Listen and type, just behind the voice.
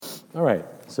All right,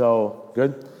 so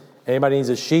good. Anybody needs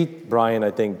a sheet? Brian,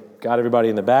 I think, got everybody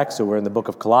in the back, so we're in the book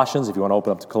of Colossians. If you want to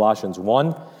open up to Colossians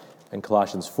 1 and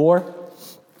Colossians 4.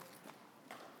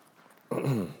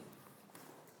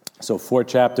 So 4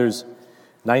 chapters,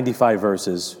 95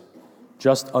 verses,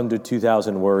 just under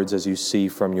 2,000 words, as you see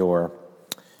from your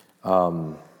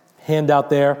handout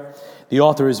there. The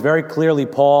author is very clearly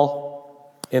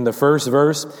Paul. In the first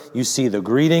verse, you see the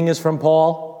greeting is from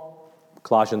Paul,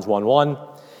 Colossians 1:1.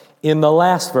 In the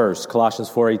last verse, Colossians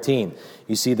 4:18,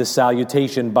 you see the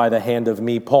salutation by the hand of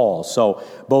me, Paul. So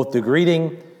both the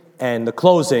greeting and the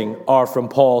closing are from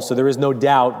Paul, so there is no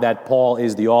doubt that Paul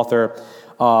is the author.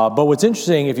 But what's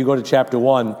interesting, if you go to chapter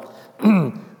 1,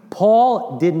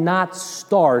 Paul did not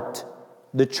start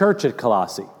the church at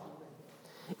Colossae.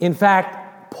 In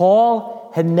fact,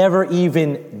 Paul had never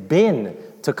even been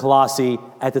to Colossae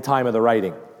at the time of the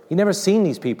writing. He'd never seen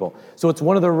these people. So it's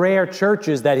one of the rare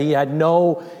churches that he had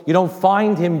you don't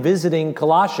find him visiting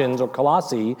Colossians or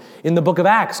Colossae in the book of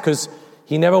Acts, because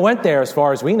he never went there as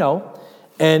far as we know.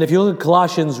 And if you look at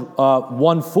Colossians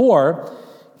 1:4,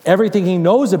 everything he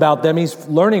knows about them, he's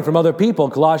learning from other people.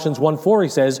 Colossians 1:4, he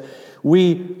says,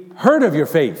 we heard of your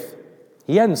faith.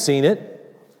 He hadn't seen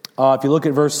it. If you look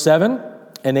at verse 7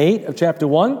 and 8 of chapter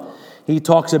 1, he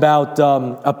talks about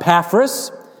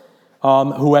Epaphras,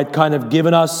 who had kind of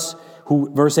given us,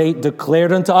 who, verse 8,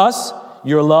 declared unto us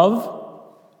your love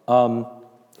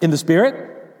in the Spirit.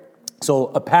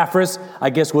 So Epaphras, I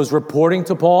guess, was reporting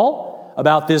to Paul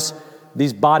about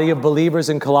these body of believers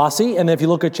in Colossae. And if you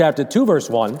look at chapter 2, verse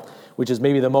 1, which is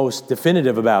maybe the most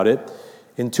definitive about it,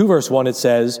 in 2 verse 1 it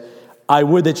says, I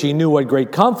would that ye knew what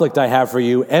great conflict I have for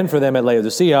you and for them at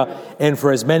Laodicea, and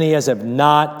for as many as have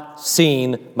not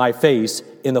seen my face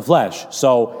in the flesh.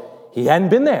 So he hadn't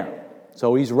been there.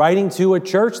 So he's writing to a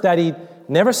church that he'd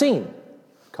never seen,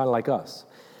 kind of like us.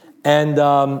 And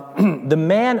the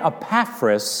man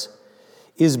Epaphras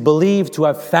is believed to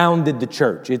have founded the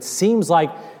church. It seems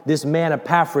like this man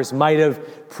Epaphras might have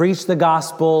preached the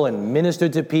gospel and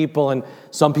ministered to people, and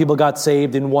some people got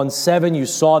saved. In 1:7, you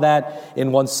saw that.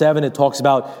 In 1:7, it talks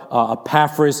about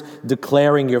Epaphras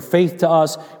declaring your faith to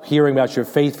us, hearing about your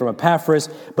faith from Epaphras.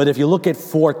 But if you look at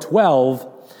 4:12,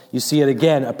 you see it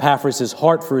again, Epaphras'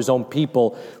 heart for his own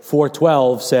people.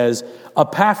 4:12 says,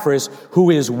 Epaphras, who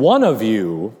is one of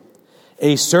you,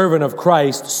 a servant of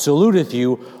Christ, saluteth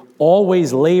you,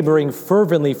 always laboring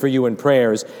fervently for you in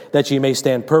prayers, that ye may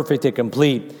stand perfect and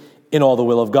complete in all the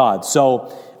will of God. So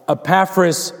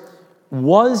Epaphras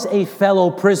was a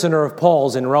fellow prisoner of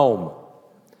Paul's in Rome.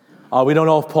 We don't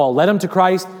know if Paul led him to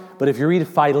Christ, but if you read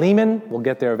Philemon, we'll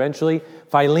get there eventually.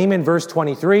 Philemon, verse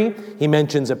 23, he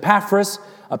mentions Epaphras.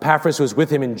 Epaphras was with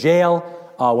him in jail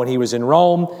when he was in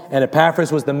Rome, and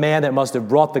Epaphras was the man that must have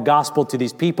brought the gospel to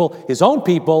these people, his own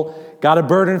people, got a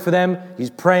burden for them. He's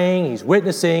praying, he's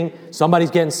witnessing, somebody's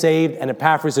getting saved, and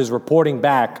Epaphras is reporting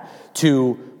back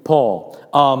to Paul.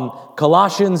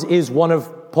 Colossians is one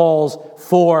of Paul's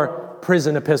 4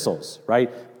 prison epistles,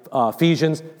 right?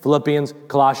 Ephesians, Philippians,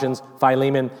 Colossians,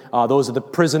 Philemon. Those are the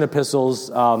prison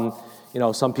epistles.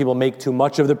 Some people make too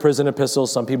much of the prison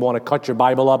epistles. Some people want to cut your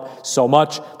Bible up so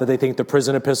much that they think the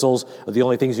prison epistles are the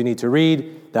only things you need to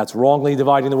read. That's wrongly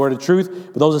dividing the word of truth.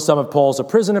 But those are some of Paul's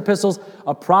prison epistles.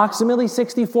 Approximately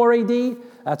 64 AD.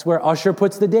 That's where Usher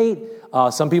puts the date.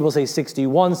 Some people say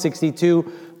 61, 62.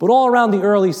 But all around the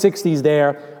early 60s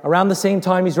there, around the same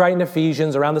time he's writing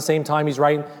Ephesians, around the same time he's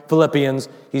writing Philippians,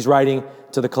 he's writing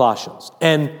to the Colossians.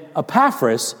 And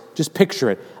Epaphras, just picture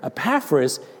it,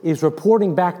 Epaphras is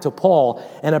reporting back to Paul,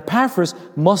 and Epaphras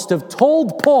must have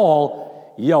told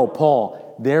Paul, yo,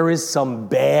 Paul, there is some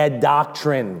bad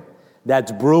doctrine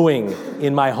that's brewing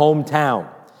in my hometown.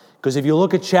 Because if you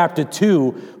look at chapter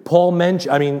 2, Paul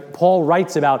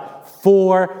writes about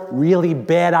 4 really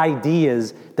bad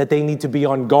ideas that they need to be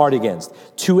on guard against.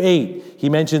 2:8, he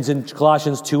mentions in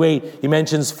Colossians 2:8, he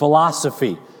mentions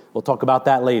philosophy. We'll talk about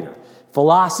that later.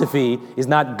 Philosophy is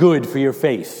not good for your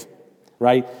faith,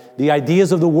 right? The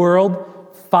ideas of the world,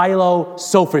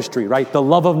 philosophistry, right? The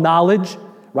love of knowledge,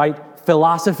 right?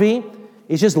 Philosophy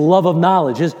is just love of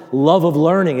knowledge, just love of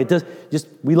learning.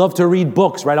 We love to read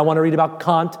books, right? I want to read about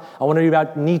Kant. I want to read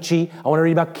about Nietzsche. I want to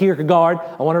read about Kierkegaard.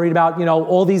 I want to read about,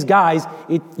 all these guys.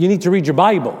 You need to read your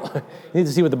Bible. You need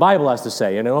to see what the Bible has to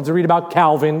say. And you don't have to read about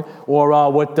Calvin or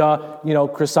what,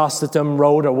 Chrysostom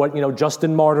wrote or what,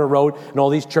 Justin Martyr wrote and all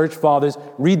these church fathers.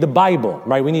 Read the Bible,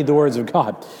 right? We need the words of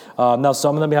God. Now,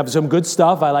 some of them have some good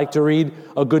stuff. I like to read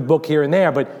a good book here and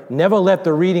there, but never let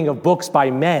the reading of books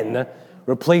by men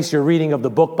replace your reading of the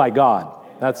book by God.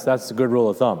 That's a good rule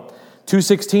of thumb.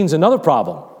 2:16 is another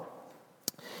problem.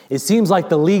 It seems like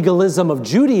the legalism of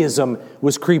Judaism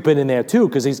was creeping in there too,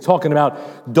 because he's talking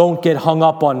about don't get hung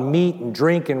up on meat and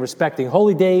drink and respecting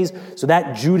holy days. So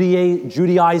that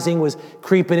Judaizing was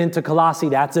creeping into Colossae.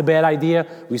 That's a bad idea.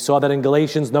 We saw that in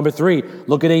Galatians. Number 3,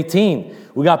 look at 18.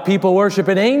 We got people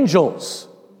worshiping angels.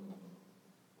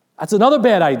 That's another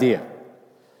bad idea.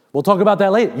 We'll talk about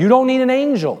that later. You don't need an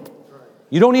angel.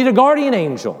 You don't need a guardian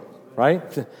angel, right?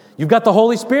 You've got the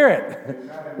Holy Spirit.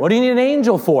 What do you need an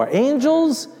angel for?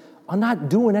 Angels are not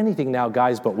doing anything now,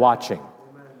 guys, but watching.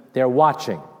 They're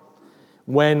watching.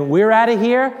 When we're out of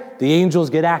here, the angels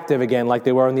get active again like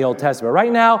they were in the Old Testament.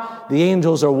 Right now, the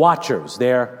angels are watchers.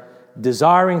 They're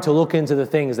desiring to look into the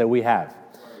things that we have.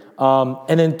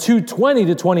 And then 2:20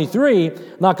 to 23, I'm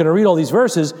not going to read all these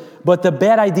verses, but the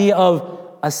bad idea of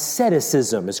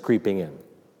asceticism is creeping in.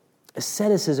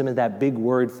 Asceticism is that big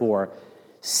word for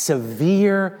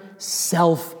severe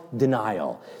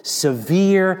self-denial,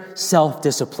 severe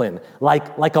self-discipline,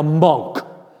 like a monk.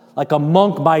 Like a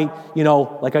monk might,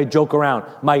 like I joke around,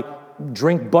 might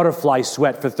drink butterfly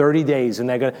sweat for 30 days, and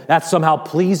that's somehow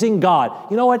pleasing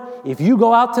God. You know what? If you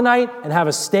go out tonight and have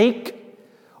a steak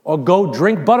or go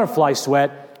drink butterfly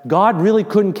sweat, God really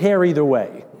couldn't care either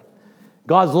way.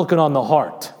 God's looking on the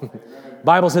heart.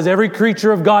 Bible says every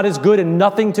creature of God is good and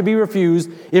nothing to be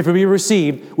refused if it be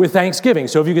received with thanksgiving.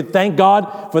 So if you could thank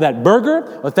God for that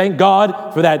burger or thank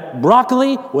God for that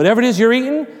broccoli, whatever it is you're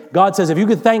eating, God says if you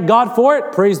could thank God for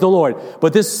it, praise the Lord.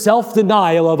 But this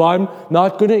self-denial of I'm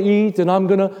not going to eat and I'm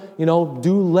going to,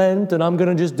 do Lent and I'm going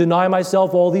to just deny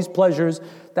myself all these pleasures,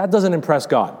 that doesn't impress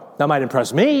God. That might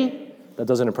impress me. That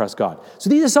doesn't impress God. So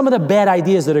these are some of the bad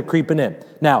ideas that are creeping in.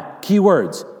 Now, key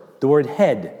words. The word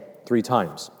head 3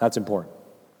 times. That's important.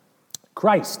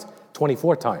 Christ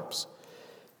 24 times.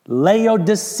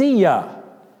 Laodicea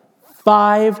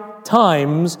 5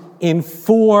 times in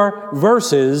 4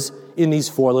 verses in these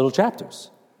 4 little chapters.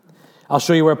 I'll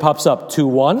show you where it pops up.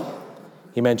 2:1,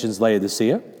 he mentions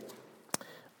Laodicea.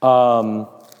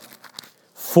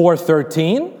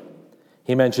 4:13,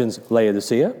 he mentions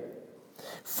Laodicea.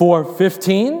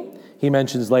 4:15, he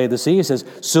mentions Laodicea. He says,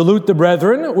 salute the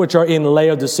brethren which are in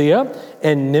Laodicea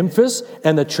and Nymphas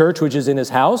and the church which is in his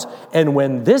house. And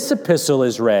when this epistle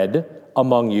is read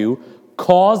among you,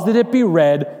 cause that it be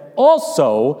read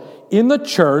also in the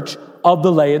church of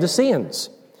the Laodiceans.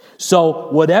 So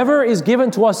whatever is given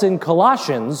to us in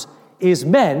Colossians is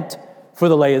meant for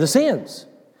the Laodiceans,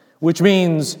 which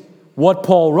means what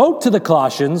Paul wrote to the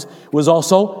Colossians was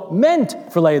also meant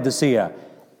for Laodicea.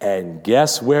 And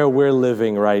guess where we're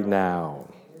living right now?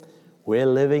 We're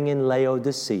living in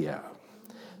Laodicea.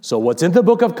 So what's in the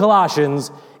book of Colossians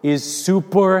is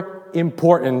super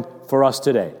important for us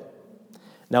today.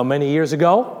 Now, many years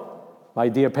ago, my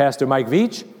dear Pastor Mike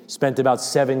Veach spent about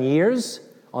 7 years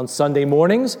on Sunday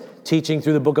mornings teaching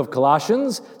through the book of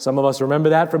Colossians. Some of us remember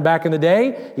that from back in the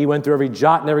day. He went through every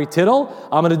jot and every tittle.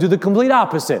 I'm going to do the complete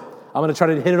opposite. I'm going to try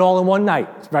to hit it all in one night,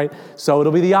 right? So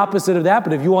it'll be the opposite of that,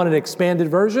 but if you want an expanded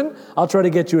version, I'll try to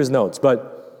get you his notes.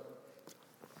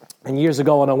 And years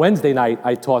ago on a Wednesday night,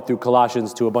 I taught through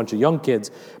Colossians to a bunch of young kids,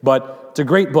 but it's a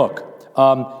great book.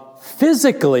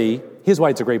 Physically, here's why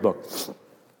it's a great book.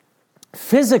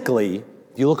 Physically,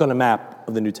 if you look on a map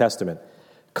of the New Testament,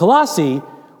 Colossae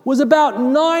was about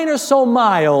 9 or so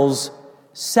miles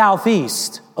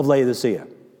southeast of Laodicea.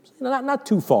 Not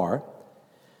too far.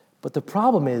 But the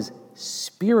problem is,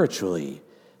 spiritually,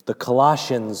 the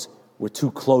Colossians were too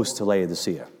close to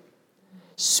Laodicea.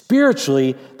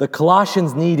 Spiritually, the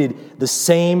Colossians needed the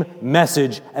same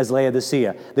message as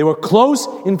Laodicea. They were close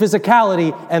in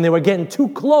physicality, and they were getting too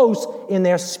close in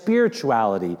their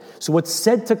spirituality. So what's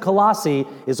said to Colossae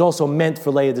is also meant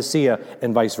for Laodicea,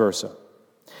 and vice versa.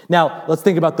 Now, let's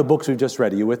think about the books we've just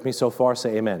read. Are you with me so far?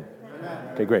 Say amen. Amen.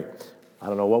 Okay, great. I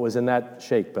don't know what was in that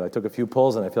shake, but I took a few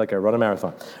pulls, and I feel like I run a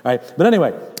marathon. All right, but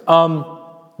anyway,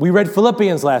 we read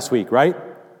Philippians last week, right?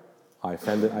 I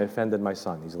offended my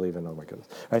son. He's leaving. Oh, my goodness.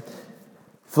 All right.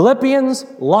 Philippians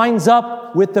lines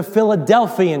up with the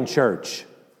Philadelphian church.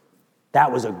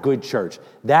 That was a good church.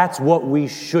 That's what we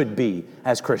should be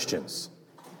as Christians.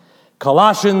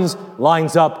 Colossians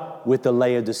lines up with the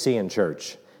Laodicean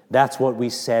church. That's what we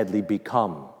sadly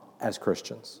become as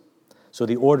Christians. So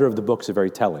the order of the books are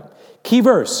very telling. Key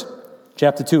verse,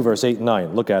 chapter 2, verse 8 and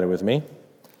 9. Look at it with me.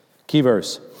 Key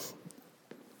verse.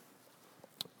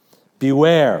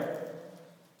 Beware,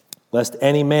 lest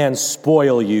any man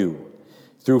spoil you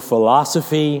through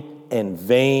philosophy and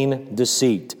vain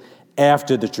deceit,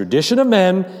 after the tradition of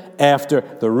men, after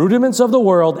the rudiments of the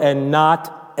world, and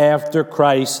not after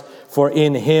Christ. For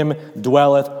in him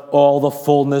dwelleth all the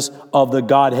fullness of the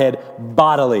Godhead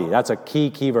bodily. That's a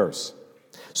key verse.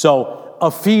 So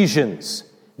Ephesians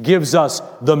gives us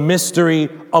the mystery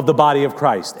of the body of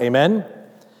Christ. Amen?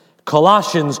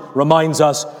 Colossians reminds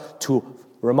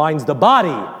the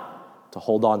body to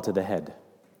hold on to the head.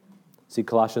 See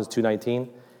Colossians 2:19?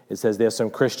 It says there's some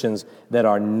Christians that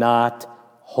are not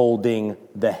holding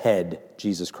the head,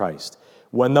 Jesus Christ.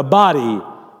 When the body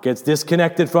gets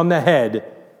disconnected from the head,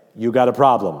 you got a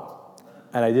problem.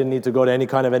 And I didn't need to go to any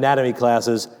kind of anatomy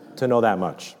classes to know that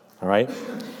much. All right?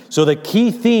 So the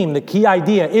key theme, the key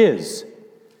idea is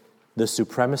the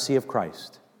supremacy of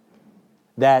Christ.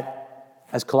 That,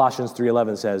 as Colossians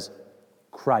 3:11 says,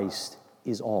 Christ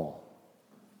is all.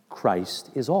 Christ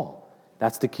is all.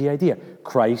 That's the key idea.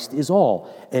 Christ is all.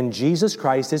 And Jesus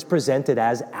Christ is presented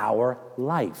as our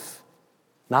life.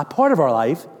 Not part of our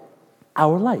life,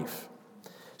 our life.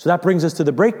 So that brings us to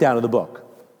the breakdown of the book.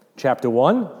 Chapter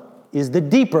 1 is the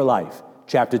deeper life.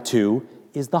 Chapter 2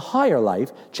 is the higher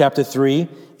life. Chapter 3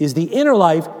 is the inner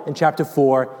life. And chapter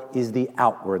 4 is the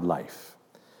outward life.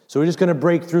 So we're just going to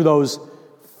break through those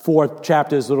 4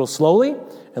 chapters a little slowly.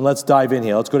 And let's dive in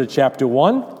here. Let's go to chapter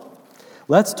 1.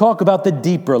 Let's talk about the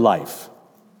deeper life.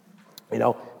 You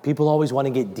know, people always want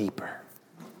to get deeper.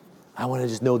 I want to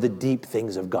just know the deep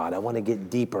things of God. I want to get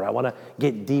deeper. I want to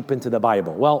get deep into the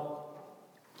Bible. Well,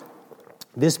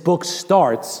 this book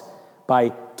starts by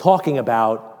talking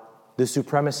about the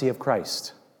supremacy of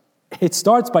Christ. It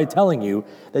starts by telling you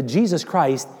that Jesus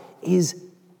Christ is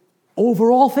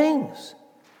over all things.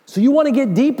 So you want to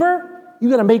get deeper? You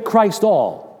got to make Christ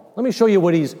all. Let me show you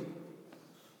what he's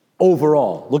over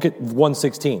all. Look at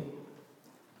 1:16.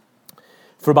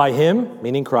 For by him,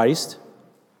 meaning Christ,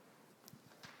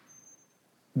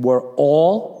 were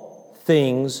all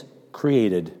things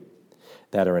created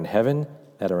that are in heaven,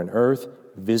 that are in earth,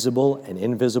 visible and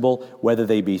invisible, whether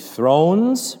they be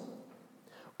thrones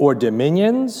or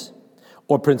dominions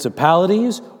or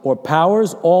principalities or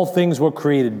powers, all things were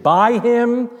created by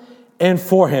him and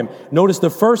for him. Notice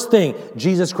the first thing,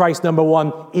 Jesus Christ, number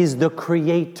 1, is the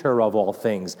creator of all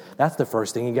things. That's the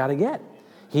first thing you got to get.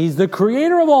 He's the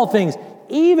creator of all things,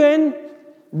 even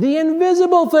the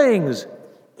invisible things,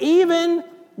 even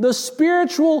the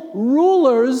spiritual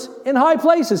rulers in high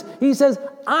places. He says,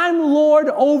 I'm Lord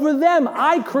over them.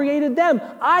 I created them.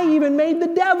 I even made the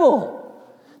devil.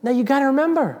 Now you got to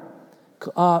remember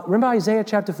Isaiah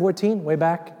chapter 14, way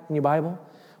back in your Bible?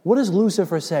 What does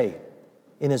Lucifer say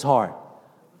in his heart?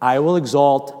 I will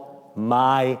exalt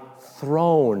my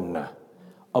throne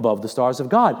above the stars of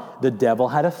God. The devil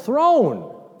had a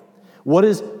throne. What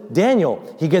is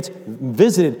Daniel? He gets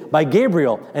visited by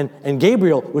Gabriel, and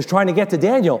Gabriel was trying to get to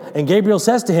Daniel, and Gabriel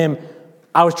says to him,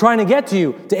 I was trying to get to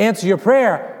you to answer your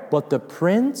prayer, but the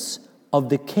prince of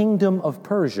the kingdom of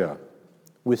Persia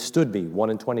withstood me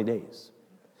 21 days.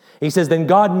 He says, then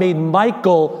God made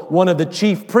Michael, one of the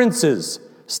chief princes,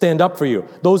 stand up for you.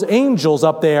 Those angels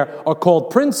up there are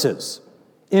called princes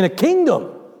in a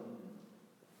kingdom.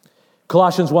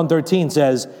 Colossians 1:13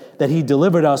 says that he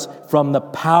delivered us from the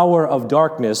power of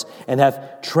darkness and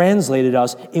hath translated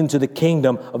us into the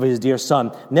kingdom of his dear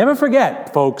Son. Never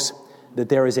forget, folks, that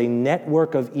there is a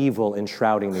network of evil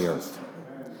enshrouding the earth.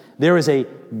 There is a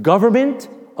government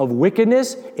of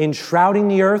wickedness enshrouding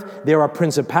the earth. There are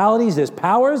principalities, there's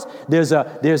powers, there's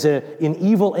an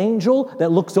evil angel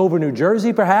that looks over New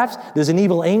Jersey, perhaps. There's an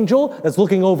evil angel that's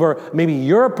looking over maybe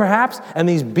Europe, perhaps, and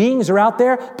these beings are out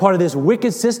there, part of this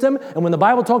wicked system. And when the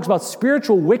Bible talks about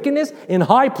spiritual wickedness in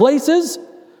high places,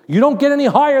 you don't get any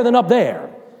higher than up there.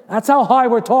 That's how high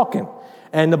we're talking.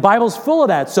 And the Bible's full of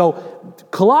that. So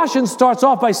Colossians starts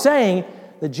off by saying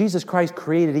that Jesus Christ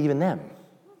created even them.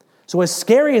 So as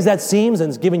scary as that seems, and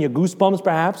it's giving you goosebumps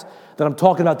perhaps, that I'm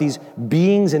talking about these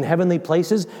beings in heavenly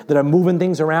places that are moving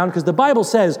things around, because the Bible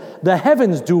says the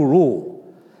heavens do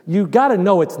rule. You got to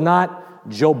know it's not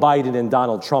Joe Biden and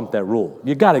Donald Trump that rule.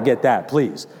 You got to get that,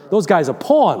 please. Those guys are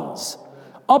pawns.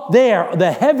 Up there,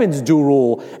 the heavens do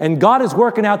rule, and God is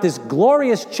working out this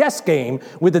glorious chess game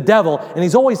with the devil, and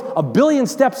he's always a billion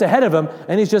steps ahead of him,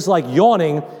 and he's just like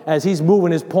yawning as he's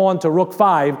moving his pawn to rook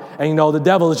 5, and you know, the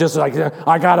devil is just like,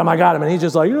 I got him, and he's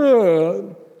just like,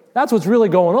 ugh. That's what's really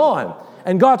going on.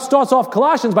 And God starts off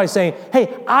Colossians by saying,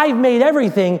 hey, I've made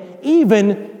everything,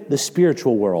 even the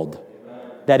spiritual world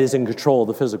that is in control of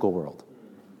the physical world.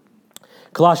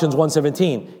 Colossians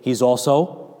 1:17, he's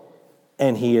also,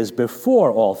 and he is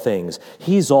before all things.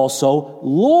 He's also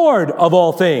Lord of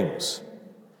all things.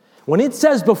 When it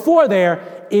says before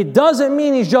there, it doesn't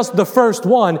mean he's just the first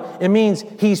one. It means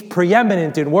he's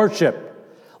preeminent in worship.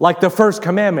 Like the first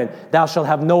commandment, thou shalt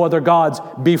have no other gods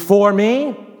before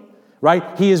me. Right?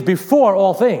 He is before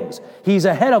all things. He's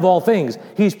ahead of all things.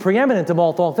 He's preeminent of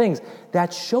all things.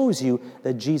 That shows you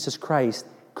that Jesus Christ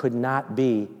could not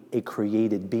be a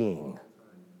created being,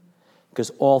 because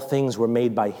all things were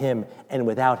made by him, and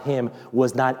without him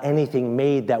was not anything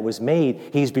made that was made.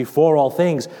 He's before all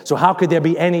things. So how could there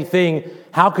be anything?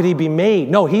 How could he be made?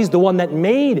 No, he's the one that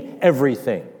made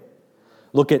everything.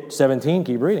 Look at 17,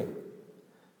 keep reading.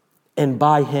 And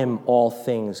by him all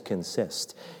things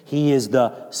consist. He is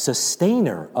the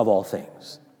sustainer of all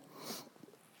things.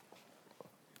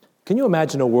 Can you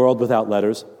imagine a world without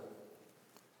letters?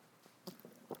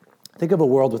 Think of a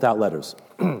world without letters.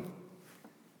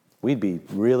 We'd be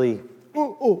really,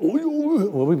 how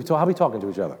are we talking to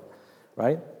each other,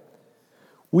 right?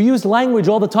 We use language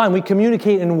all the time. We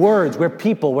communicate in words. We're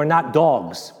people. We're not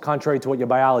dogs, contrary to what your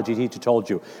biology teacher told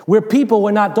you. We're people.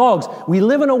 We're not dogs. We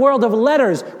live in a world of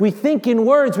letters. We think in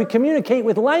words. We communicate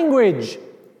with language.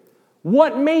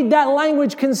 What made that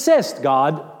language consist?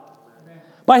 God.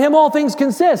 By him all things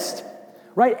consist,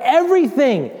 right?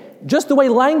 Everything. Just the way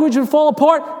language would fall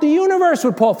apart, the universe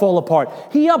would fall apart.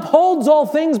 He upholds all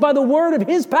things by the word of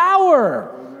his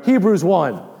power. Hebrews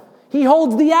 1. He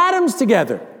holds the atoms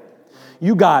together.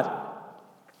 You got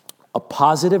a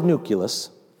positive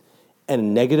nucleus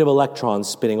and negative electrons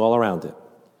spinning all around it.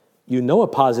 You know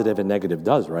what positive and negative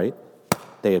does, right?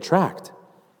 They attract.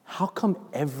 How come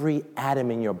every atom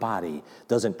in your body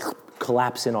doesn't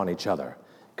collapse in on each other?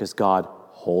 Because God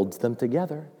holds them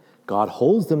together. God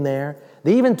holds them there.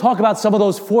 They even talk about some of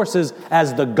those forces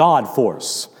as the God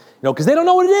force, because they don't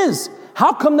know what it is.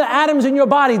 How come the atoms in your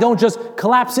body don't just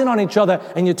collapse in on each other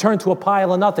and you turn to a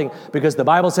pile of nothing? Because the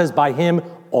Bible says by him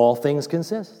all things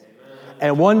consist.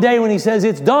 And one day when he says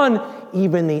it's done,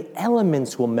 even the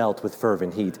elements will melt with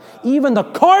fervent heat. Even the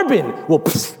carbon will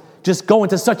just go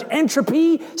into such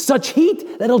entropy, such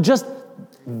heat, that it'll just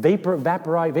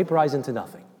vaporize into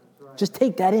nothing. Just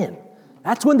take that in.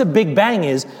 That's when the Big Bang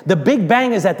is. The Big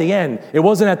Bang is at the end. It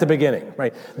wasn't at the beginning,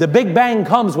 right? The Big Bang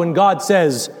comes when God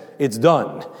says it's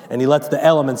done, and he lets the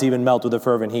elements even melt with a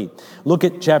fervent heat. Look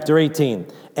at chapter 18.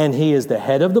 And he is the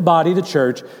head of the body, the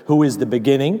church, who is the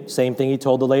beginning, same thing he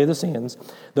told the Laodiceans,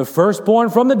 the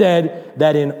firstborn from the dead,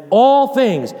 that in all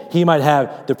things he might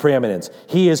have the preeminence.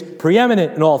 He is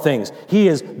preeminent in all things. He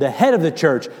is the head of the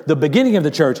church, the beginning of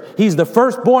the church. He's the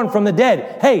firstborn from the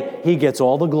dead. Hey, he gets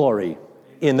all the glory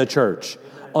in the church.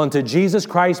 Unto Jesus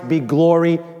Christ be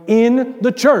glory in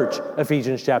the church,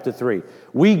 Ephesians chapter 3.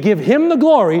 We give him the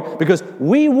glory because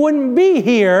we wouldn't be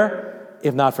here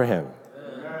if not for him.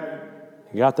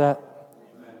 You got that?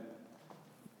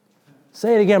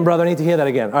 Say it again, brother. I need to hear that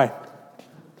again. All right.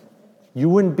 You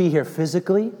wouldn't be here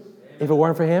physically if it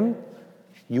weren't for him.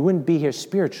 You wouldn't be here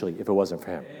spiritually if it wasn't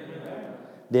for him.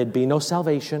 There'd be no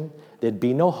salvation. There'd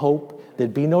be no hope.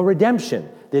 There'd be no redemption.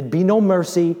 There'd be no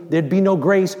mercy. There'd be no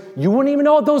grace. You wouldn't even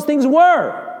know what those things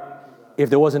were if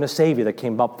there wasn't a Savior that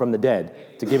came up from the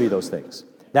dead to give you those things.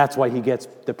 That's why he gets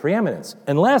the preeminence.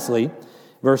 And lastly,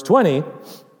 verse 20,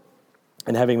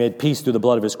 and having made peace through the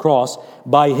blood of his cross,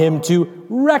 by him to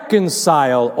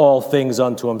reconcile all things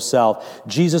unto himself.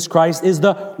 Jesus Christ is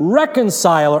the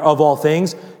reconciler of all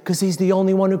things because he's the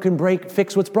only one who can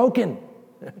fix what's broken.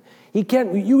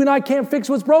 You and I can't fix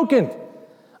what's broken.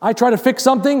 I try to fix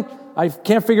something, I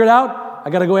can't figure it out, I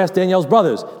got to go ask Danielle's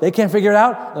brothers. They can't figure it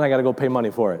out, then I got to go pay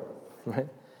money for it. Right?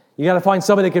 You got to find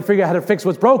somebody that can figure out how to fix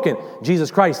what's broken.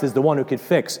 Jesus Christ is the one who can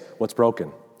fix what's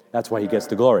broken. That's why he gets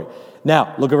the glory.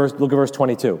 Now, look at verse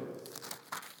 22.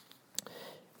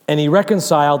 And he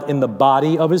reconciled in the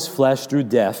body of his flesh through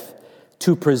death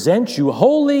to present you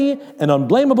holy and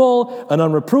unblameable and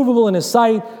unreprovable in his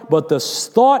sight. But the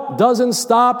thought doesn't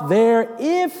stop there.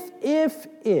 If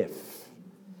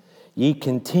ye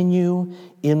continue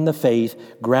in the faith,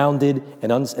 grounded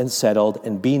and settled,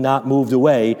 and be not moved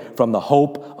away from the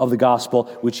hope of the gospel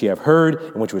which ye have heard,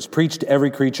 and which was preached to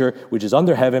every creature which is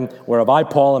under heaven, whereof I,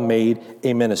 Paul, am made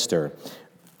a minister.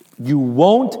 You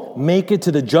won't make it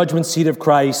to the judgment seat of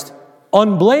Christ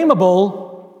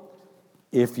unblameable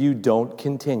if you don't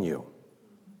continue.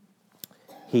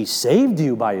 He saved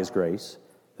you by his grace.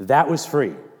 That was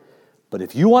free. But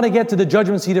if you want to get to the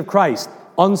judgment seat of Christ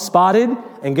unspotted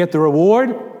and get the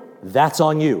reward, that's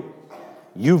on you.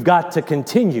 You've got to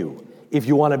continue if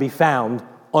you want to be found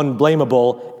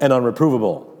unblameable and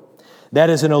unreprovable. That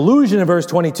is an allusion in verse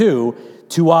 22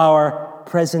 to our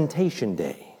presentation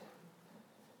day.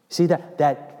 See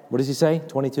that what does he say,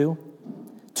 22?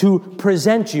 To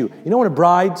present you. You know when a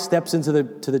bride steps into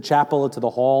the chapel or to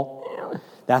the hall?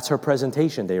 That's her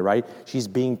presentation day, right? She's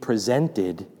being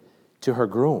presented to her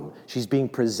groom. She's being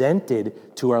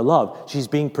presented to her love. She's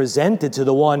being presented to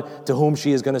the one to whom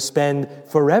she is going to spend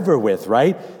forever with,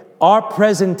 right? Our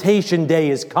presentation day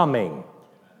is coming.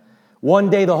 One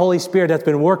day the Holy Spirit that's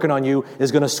been working on you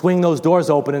is going to swing those doors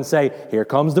open and say, here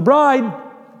comes the bride.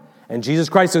 And Jesus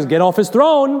Christ is going to get off his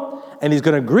throne, and he's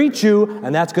going to greet you,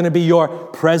 and that's going to be your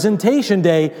presentation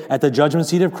day at the judgment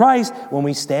seat of Christ when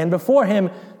we stand before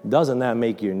him. Doesn't that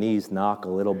make your knees knock a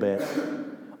little bit?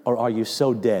 Or are you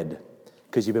so dead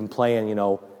because you've been playing,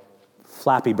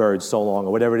 Flappy Bird so long,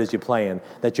 or whatever it is you're playing,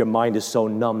 that your mind is so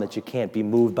numb that you can't be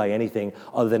moved by anything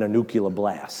other than a nuclear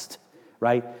blast,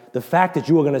 right? The fact that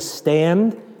you are going to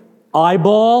stand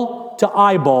eyeball to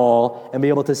eyeball and be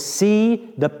able to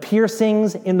see the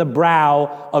piercings in the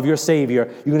brow of your Savior.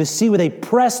 You're going to see where they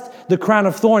pressed the crown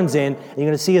of thorns in, and you're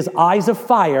going to see his eyes of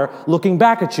fire looking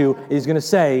back at you, and he's going to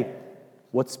say,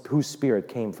 whose spirit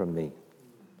came from thee?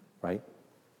 Right?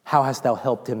 How hast thou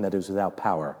helped him that is without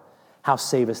power? How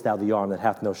savest thou the arm that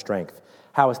hath no strength?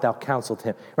 How hast thou counseled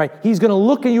him? Right? He's going to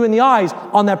look at you in the eyes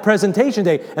on that presentation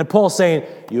day. And Paul's saying,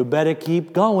 you better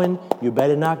keep going. You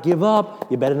better not give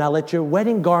up. You better not let your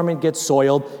wedding garment get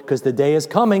soiled, because the day is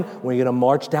coming when you're going to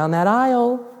march down that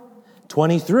aisle.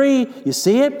 23, you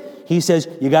see it? He says,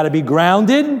 you got to be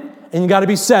grounded and you got to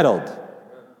be settled,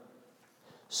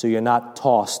 so you're not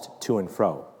tossed to and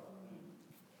fro.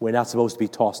 We're not supposed to be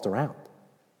tossed around.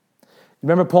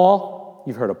 Remember Paul?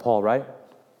 You've heard of Paul, right?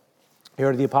 You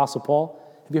heard of the Apostle Paul?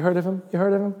 Have you heard of him? You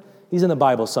heard of him? He's in the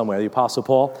Bible somewhere, the Apostle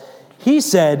Paul. He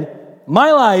said,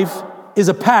 my life is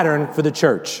a pattern for the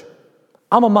church.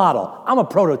 I'm a model. I'm a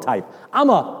prototype. I'm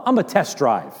a test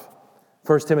drive.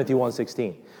 1 Timothy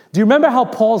 1:16. Do you remember how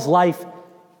Paul's life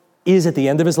is at the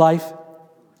end of his life?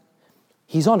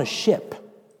 He's on a ship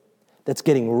that's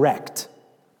getting wrecked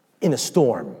in a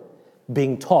storm,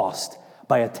 being tossed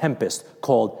by a tempest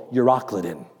called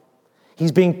Euroclydon.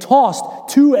 He's being tossed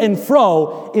to and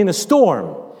fro in a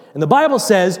storm. And the Bible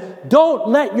says, don't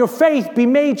let your faith be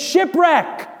made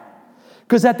shipwreck.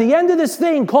 Because at the end of this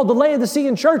thing called the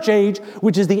Laodicean church age,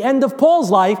 which is the end of Paul's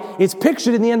life, it's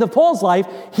pictured in the end of Paul's life,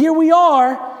 here we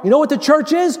are. You know what the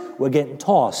church is? We're getting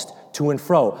tossed to and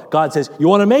fro. God says, you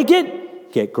want to make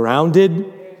it? Get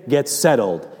grounded, get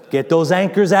settled. Get those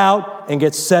anchors out and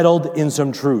get settled in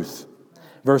some truth.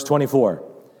 Verse 24.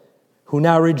 Who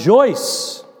now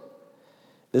rejoice.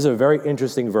 This is a very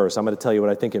interesting verse. I'm going to tell you what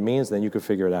I think it means, then you can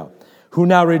figure it out. Who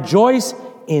now rejoice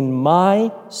in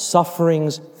my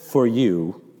sufferings for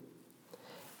you,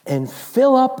 and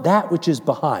fill up that which is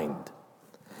behind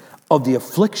of the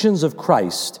afflictions of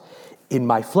Christ in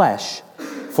my flesh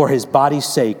for his body's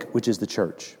sake, which is the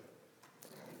church.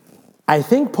 I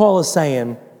think Paul is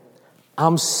saying,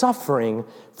 I'm suffering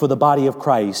for the body of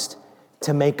Christ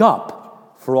to make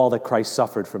up for all that Christ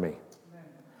suffered for me.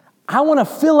 I want to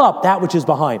fill up that which is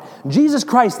behind. Jesus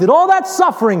Christ did all that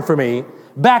suffering for me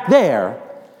back there.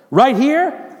 Right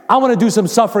here, I want to do some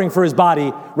suffering for his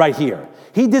body right here.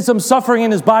 He did some suffering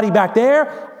in his body back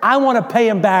there. I want to pay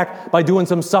him back by doing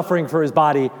some suffering for his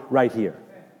body right here.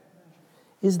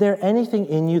 Is there anything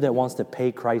in you that wants to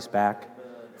pay Christ back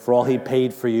for all he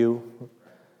paid for you?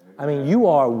 I mean, you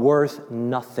are worth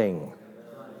nothing.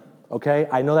 Okay?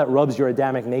 I know that rubs your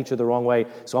Adamic nature the wrong way,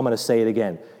 so I'm going to say it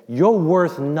again. You're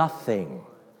worth nothing.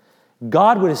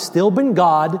 God would have still been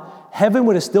God, heaven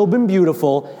would have still been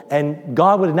beautiful, and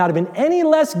God would not have been any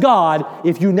less God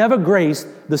if you never graced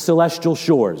the celestial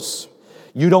shores.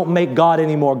 You don't make God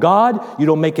any more God. You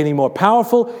don't make any more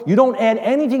powerful. You don't add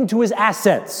anything to his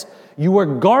assets. You were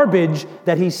garbage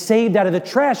that he saved out of the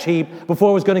trash heap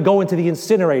before it was going to go into the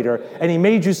incinerator, and he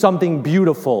made you something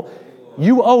beautiful.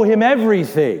 You owe him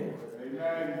everything.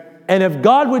 Amen. And if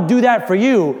God would do that for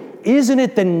you, isn't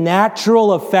it the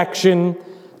natural affection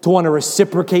to want to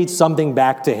reciprocate something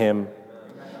back to him?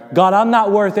 God, I'm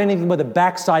not worth anything but the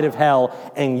backside of hell,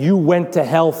 and you went to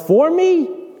hell for me?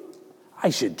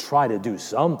 I should try to do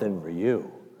something for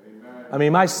you. I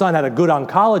mean, my son had a good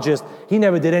oncologist. He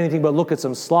never did anything but look at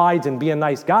some slides and be a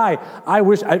nice guy. I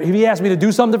wish, if he asked me to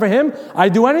do something for him,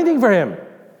 I'd do anything for him.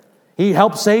 He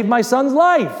helped save my son's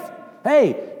life.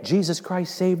 Hey, Jesus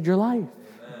Christ saved your life.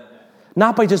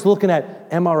 Not by just looking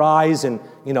at MRIs and,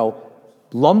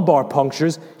 lumbar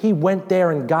punctures. He went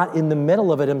there and got in the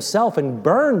middle of it himself and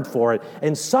burned for it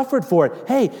and suffered for it.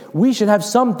 Hey, we should have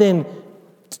something.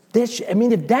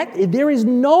 If there is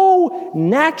no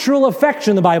natural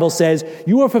affection, the Bible says,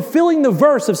 you are fulfilling the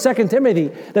verse of 2 Timothy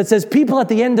that says people at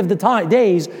the end of the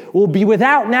days will be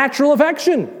without natural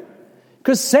affection.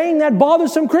 Because saying that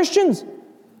bothers some Christians.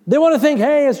 They want to think,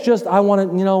 hey, it's just, I want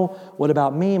to, what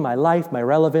about me, my life, my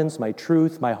relevance, my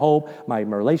truth, my hope, my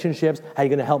relationships? How are you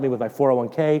going to help me with my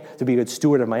 401k to be a good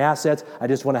steward of my assets? I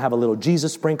just want to have a little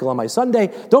Jesus sprinkle on my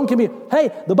Sunday. Don't give me,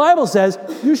 hey, the Bible says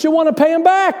you should want to pay him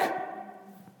back.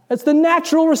 That's the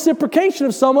natural reciprocation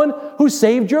of someone who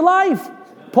saved your life.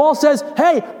 Paul says,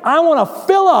 hey, I want to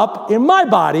fill up in my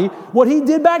body what he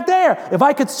did back there. If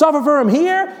I could suffer for him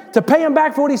here to pay him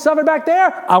back for what he suffered back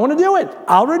there, I want to do it.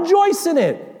 I'll rejoice in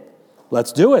it.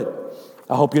 Let's do it.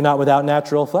 I hope you're not without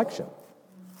natural affliction.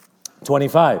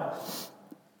 25.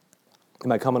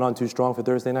 Am I coming on too strong for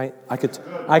Thursday night? I could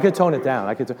tone it down.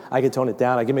 I could tone it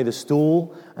down. I give me the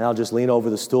stool, and I'll just lean over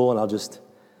the stool, and I'll just,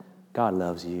 God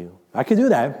loves you. I could do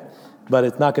that, but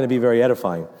it's not going to be very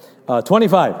edifying.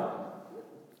 25.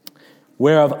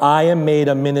 Whereof I am made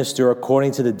a minister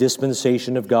according to the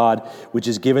dispensation of God, which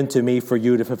is given to me for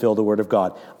you to fulfill the word of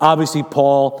God. Obviously,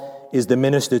 Paul is the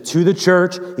minister to the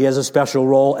church. He has a special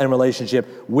role and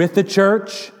relationship with the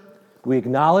church. We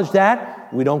acknowledge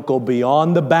that. We don't go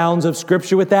beyond the bounds of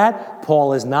Scripture with that.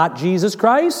 Paul is not Jesus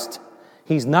Christ.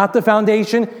 He's not the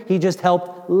foundation. He just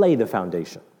helped lay the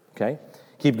foundation. Okay?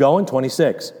 Keep going,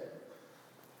 26.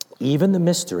 Even the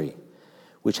mystery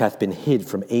which hath been hid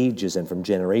from ages and from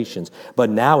generations, but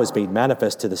now is made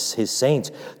manifest to his saints,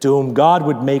 to whom God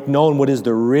would make known what is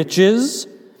the riches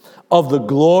of the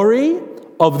glory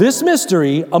of this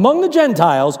mystery among the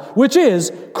Gentiles, which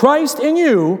is Christ in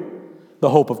you, the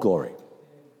hope of glory.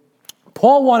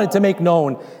 Paul wanted to make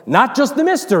known not just the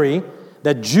mystery,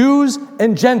 that Jews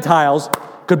and Gentiles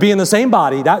could be in the same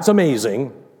body. That's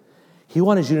amazing. He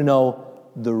wanted you to know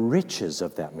the riches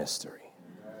of that mystery.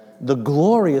 The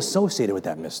glory associated with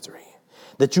that mystery,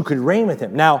 that you could reign with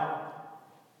him. Now,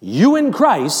 you in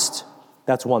Christ,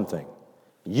 that's one thing.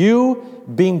 You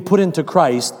being put into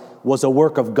Christ was a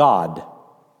work of God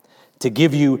to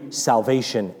give you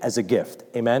salvation as a gift.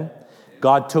 Amen?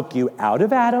 God took you out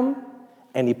of Adam,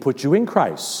 and he put you in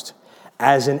Christ.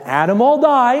 As in Adam all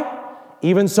die,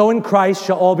 even so in Christ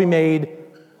shall all be made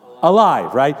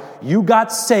alive, right? You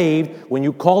got saved when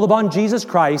you called upon Jesus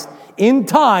Christ in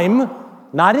time,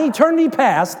 not in eternity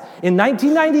past. In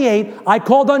 1998, I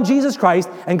called on Jesus Christ,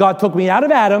 and God took me out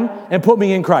of Adam and put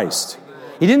me in Christ.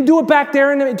 He didn't do it back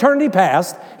there in eternity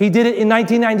past. He did it in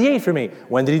 1998 for me.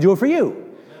 When did he do it for you?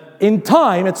 In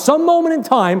time, at some moment in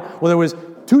time, whether it was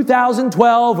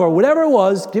 2012 or whatever it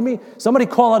was, somebody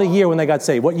call out a year when they got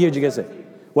saved. What year did you get saved?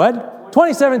 What?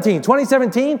 2017.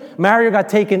 2017, Mario got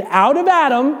taken out of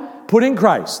Adam, put in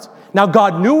Christ. Now,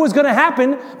 God knew it was going to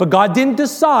happen, but God didn't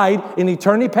decide in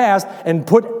eternity past and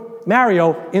put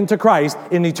Mario into Christ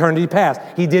in eternity past.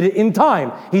 He did it in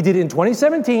time. He did it in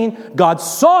 2017. God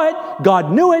saw it.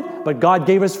 God knew it, but God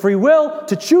gave us free will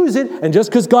to choose it. And just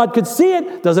because God could see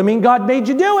it doesn't mean God made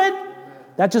you do it.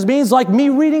 That just means like me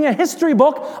reading a history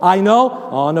book. I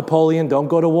know, Napoleon, don't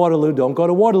go to Waterloo, don't go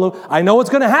to Waterloo. I know what's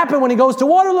going to happen when he goes to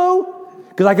Waterloo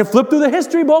because I can flip through the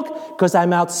history book because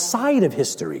I'm outside of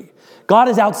history. God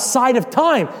is outside of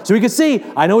time. So we can see,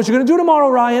 I know what you're going to do tomorrow,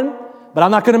 Ryan, but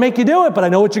I'm not going to make you do it, but I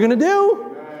know what you're going to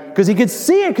do. Because he could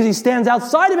see it because he stands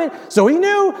outside of it. So he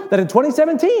knew that in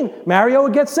 2017, Mario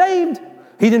would get saved.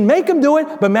 He didn't make him do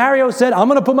it, but Mario said, I'm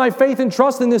going to put my faith and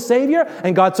trust in this Savior.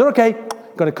 And God said, okay,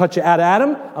 I'm going to cut you out of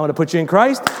Adam. I'm going to put you in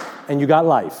Christ. And you got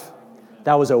life.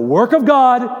 That was a work of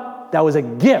God. That was a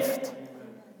gift.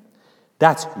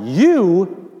 That's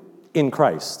you in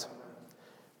Christ.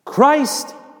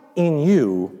 Christ in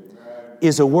you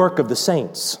is a work of the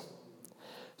saints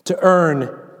to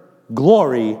earn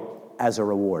glory as a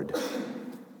reward.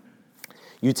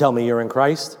 You tell me you're in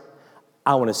Christ,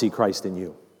 I want to see Christ in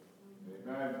you.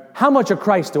 Amen. How much of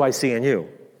Christ do I see in you?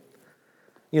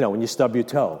 You know, when you stub your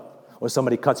toe, or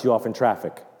somebody cuts you off in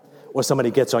traffic, or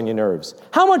somebody gets on your nerves.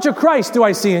 How much of Christ do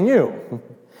I see in you?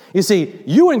 You see,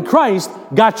 you in Christ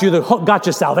got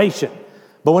your salvation.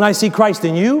 But when I see Christ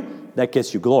in you, that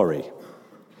gets you glory.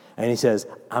 And he says,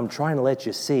 I'm trying to let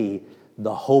you see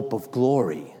the hope of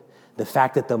glory. The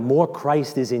fact that the more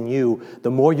Christ is in you, the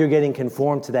more you're getting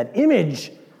conformed to that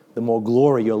image, the more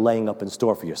glory you're laying up in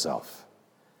store for yourself.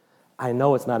 I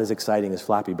know it's not as exciting as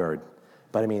Flappy Bird,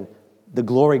 but I mean, the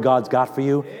glory God's got for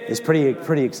you is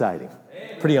pretty exciting,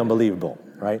 pretty unbelievable,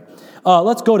 right?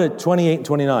 Let's go to 28 and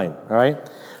 29, all right?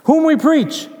 Whom we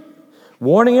preach,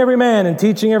 warning every man and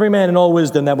teaching every man in all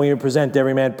wisdom, that we may present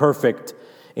every man perfect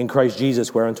in Christ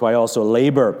Jesus, whereunto I also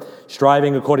labor,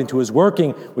 striving according to his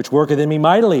working, which worketh in me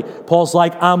mightily. Paul's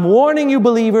like, I'm warning you,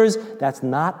 believers. That's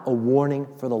not a warning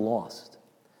for the lost.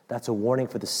 That's a warning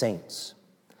for the saints.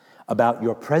 About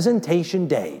your presentation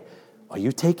day. Are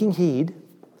you taking heed?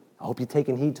 I hope you're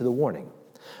taking heed to the warning.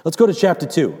 Let's go to chapter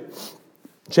 2.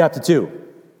 Chapter 2.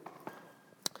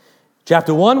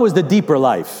 Chapter 1 was the deeper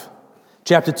life.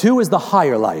 Chapter 2 is the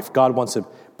higher life. God wants to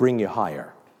bring you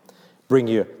higher, bring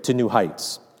you to new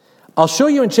heights. I'll show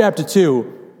you in chapter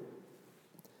 2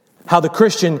 how the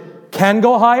Christian can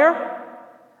go higher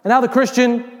and how the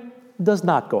Christian does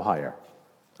not go higher.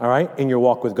 all right, in your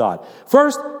walk with God.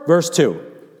 First, verse 2.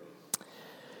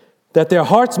 That their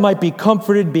hearts might be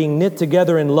comforted, being knit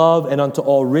together in love, and unto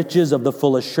all riches of the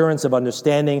full assurance of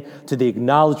understanding, to the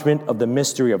acknowledgement of the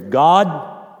mystery of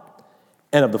God,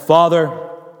 and of the Father,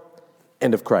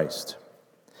 and of Christ.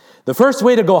 The first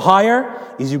way to go higher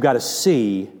is you've got to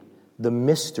see the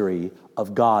mystery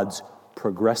of God's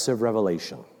progressive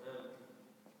revelation.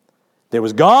 There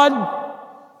was God,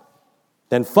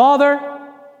 then Father,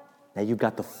 now you've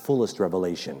got the fullest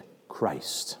revelation,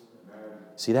 Christ.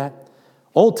 See that?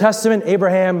 Old Testament,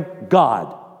 Abraham,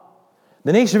 God.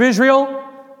 The nation of Israel,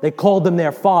 they called him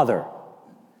their father.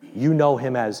 You know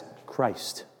him as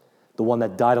Christ, the one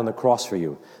that died on the cross for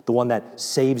you, the one that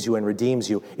saves you and redeems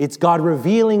you. It's God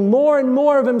revealing more and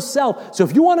more of himself. So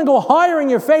if you want to go higher in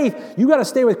your faith, you got to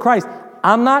stay with Christ.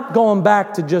 I'm not going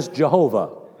back to just Jehovah.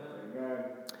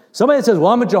 Somebody that says,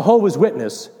 well, I'm a Jehovah's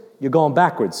Witness, you're going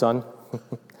backwards, son.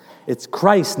 It's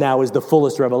Christ now is the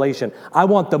fullest revelation. I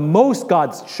want the most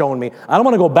God's shown me. I don't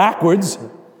want to go backwards.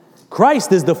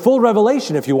 Christ is the full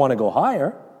revelation if you want to go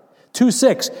higher.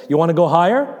 2:6, you want to go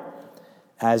higher?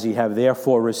 As ye have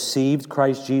therefore received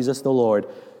Christ Jesus the Lord,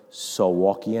 so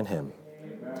walk ye in him.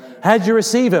 Amen. How'd you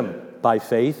receive him? By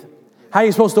faith. How are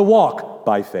you supposed to walk?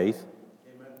 By faith.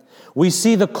 Amen. We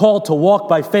see the call to walk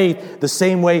by faith the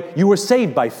same way you were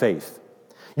saved by faith.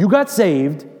 You got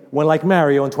saved when, like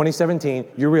Mario in 2017,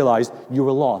 you realized you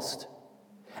were lost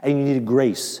and you needed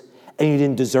grace and you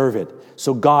didn't deserve it.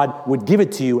 So God would give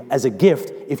it to you as a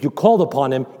gift if you called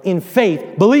upon him in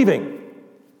faith, believing.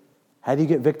 How do you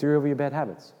get victory over your bad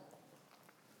habits?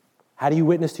 How do you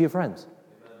witness to your friends?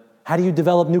 How do you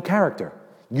develop new character?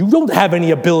 You don't have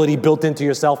any ability built into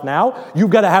yourself now. You've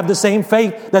got to have the same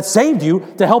faith that saved you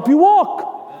to help you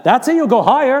walk. That's it. You'll go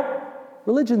higher.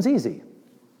 Religion's easy.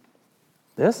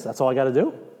 That's all I got to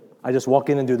do. I just walk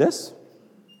in and do this.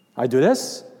 I do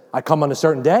this. I come on a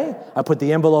certain day. I put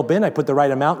the envelope in. I put the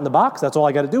right amount in the box. That's all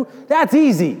I got to do. That's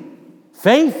easy.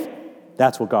 Faith,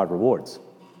 that's what God rewards.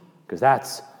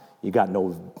 Because you got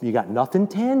nothing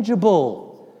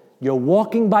tangible. You're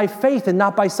walking by faith and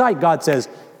not by sight. God says,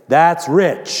 that's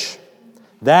rich.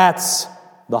 That's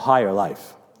the higher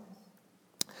life.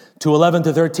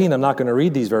 2:11-13, I'm not going to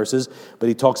read these verses, but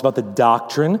he talks about the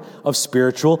doctrine of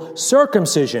spiritual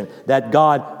circumcision, that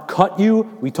God cut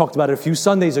you. We talked about it a few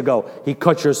Sundays ago. He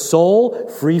cut your soul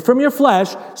free from your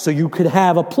flesh so you could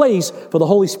have a place for the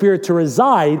Holy Spirit to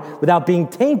reside without being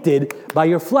tainted by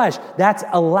your flesh. That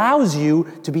allows you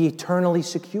to be eternally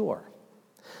secure.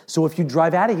 So if you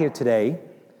drive out of here today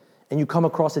and you come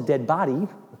across a dead body,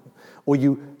 or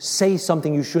you say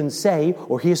something you shouldn't say,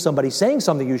 or hear somebody saying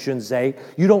something you shouldn't say,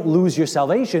 you don't lose your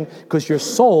salvation because your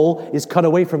soul is cut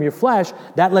away from your flesh.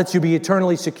 That lets you be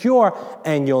eternally secure,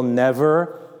 and you'll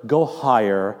never go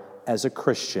higher as a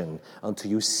Christian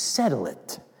until you settle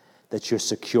it that you're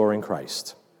secure in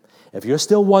Christ. If you're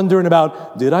still wondering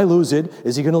about, did I lose it?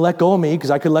 Is he going to let go of me? Because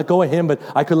I could let go of him, but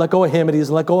I could let go of him, and he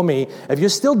doesn't let go of me. If you're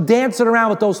still dancing around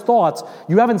with those thoughts,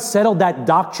 you haven't settled that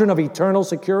doctrine of eternal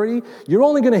security, you're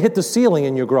only going to hit the ceiling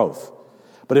in your growth.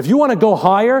 But if you want to go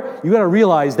higher, you got to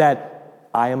realize that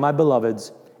I am my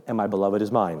beloved's, and my beloved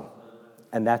is mine.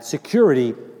 And that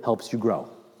security helps you grow.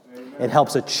 Amen. It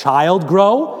helps a child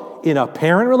grow in a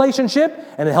parent relationship,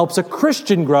 and it helps a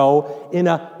Christian grow in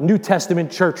a New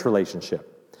Testament church relationship.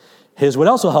 Here's what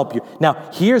else will help you. Now,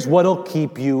 here's what will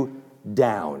keep you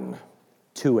down.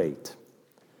 2:8.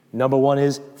 Number one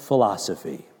is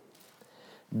philosophy.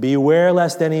 Beware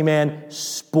lest any man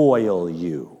spoil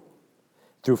you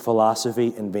through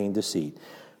philosophy and vain deceit.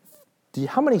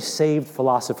 How many saved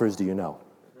philosophers do you know?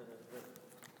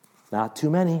 Not too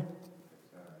many.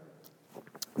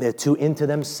 They're too into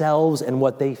themselves and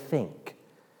what they think.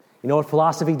 You know what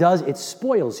philosophy does? It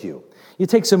spoils you. You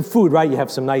take some food, right? You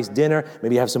have some nice dinner.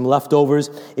 Maybe you have some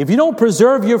leftovers. If you don't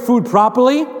preserve your food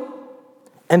properly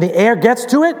and the air gets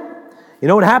to it, you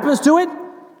know what happens to it?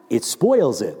 It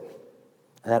spoils it.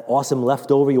 And that awesome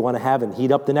leftover you want to have and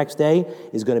heat up the next day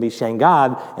is going to be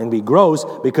shangad and be gross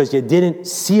because you didn't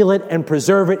seal it and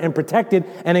preserve it and protect it,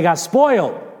 and it got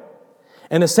spoiled.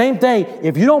 And the same thing,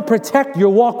 if you don't protect your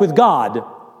walk with God,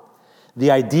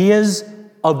 the ideas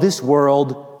of this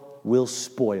world will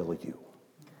spoil you.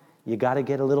 You got to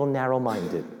get a little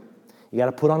narrow-minded. You got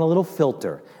to put on a little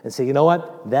filter and say, you know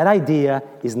what? That idea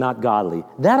is not godly.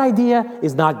 That idea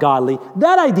is not godly.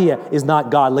 That idea is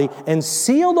not godly. And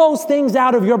seal those things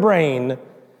out of your brain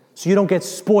so you don't get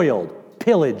spoiled,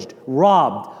 pillaged,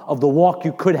 robbed of the walk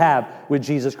you could have with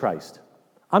Jesus Christ.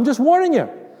 I'm just warning you.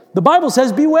 The Bible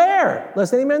says, beware,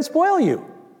 lest any man spoil you.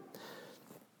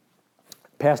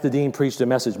 Pastor Dean preached a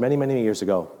message many, many years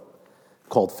ago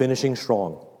called Finishing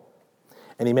Strong.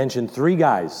 And he mentioned three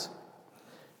guys: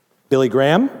 Billy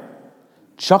Graham,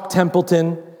 Chuck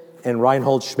Templeton, and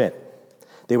Reinhold Schmidt.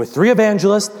 They were three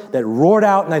evangelists that roared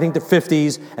out in, I think, the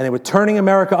 50s, and they were turning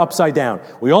America upside down.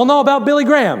 We all know about Billy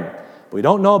Graham, but we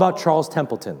don't know about Charles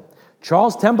Templeton.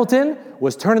 Charles Templeton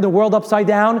was turning the world upside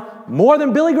down more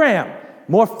than Billy Graham.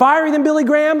 More fiery than Billy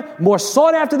Graham, more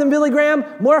sought after than Billy Graham,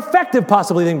 more effective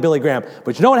possibly than Billy Graham.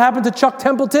 But you know what happened to Chuck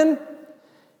Templeton?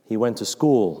 He went to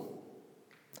school.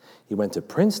 He went to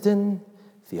Princeton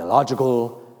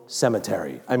Theological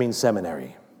Seminary.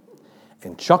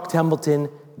 And Chuck Templeton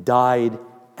died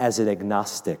as an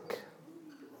agnostic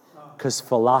because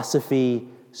philosophy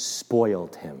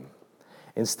spoiled him.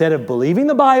 Instead of believing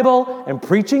the Bible and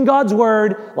preaching God's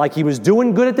word like he was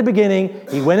doing good at the beginning,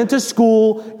 he went into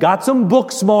school, got some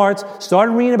book smarts,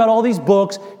 started reading about all these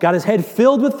books, got his head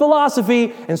filled with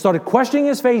philosophy, and started questioning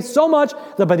his faith so much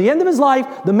that by the end of his life,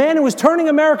 the man who was turning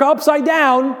America upside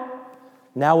down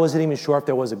now wasn't even sure if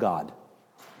there was a God.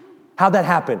 How'd that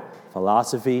happen?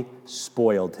 Philosophy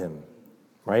spoiled him.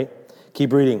 Right?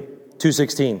 Keep reading.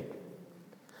 2:16.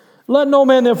 Let no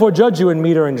man therefore judge you in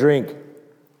meat or in drink,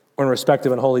 or in respect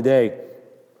of an holy day,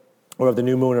 or of the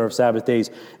new moon, or of Sabbath days.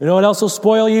 You know what else will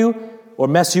spoil you, or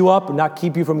mess you up, and not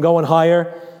keep you from going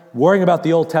higher? Worrying about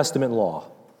the Old Testament law.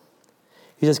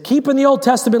 He says, keeping the Old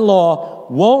Testament law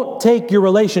won't take your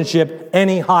relationship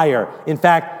any higher. In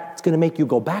fact, it's going to make you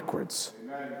go backwards.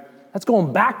 Amen. That's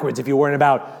going backwards if you're worrying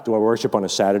about, do I worship on a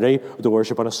Saturday, or do I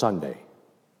worship on a Sunday?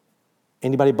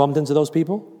 Anybody bumped into those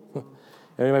people?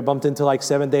 Anybody bumped into like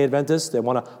Seventh-day Adventists? They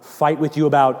want to fight with you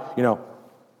about,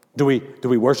 do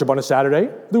we worship on a Saturday?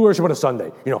 Do we worship on a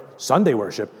Sunday? Sunday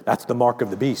worship, that's the mark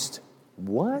of the beast.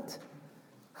 What?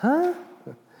 Huh?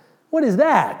 What is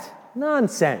that?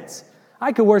 Nonsense.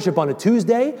 I could worship on a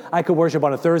Tuesday. I could worship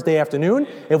on a Thursday afternoon.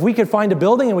 If we could find a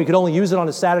building and we could only use it on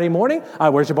a Saturday morning, I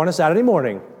worship on a Saturday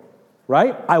morning.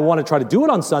 Right? I want to try to do it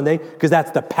on Sunday because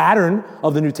that's the pattern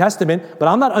of the New Testament, but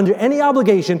I'm not under any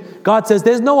obligation. God says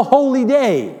there's no holy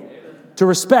day to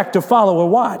respect or follow or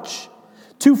watch.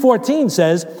 2:14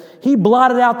 says, he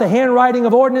blotted out the handwriting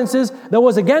of ordinances that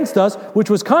was against us, which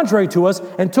was contrary to us,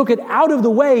 and took it out of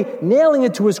the way, nailing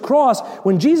it to his cross.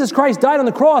 When Jesus Christ died on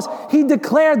the cross, he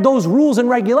declared those rules and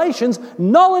regulations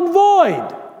null and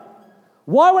void.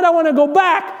 Why would I want to go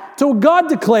back to what God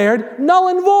declared null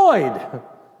and void?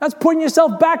 That's putting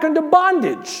yourself back into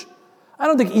bondage. I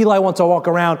don't think Eli wants to walk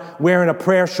around wearing a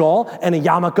prayer shawl and a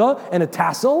yarmulke and a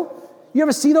tassel. You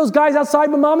ever see those guys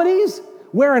outside Maimonides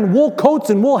wearing wool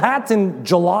coats and wool hats in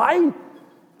July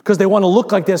because they want to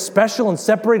look like they're special and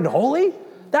separated and holy?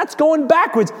 That's going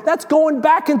backwards. That's going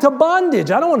back into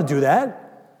bondage. I don't want to do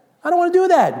that. I don't want to do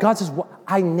that. God says,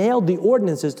 I nailed the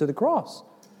ordinances to the cross.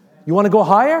 You want to go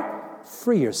higher?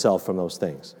 Free yourself from those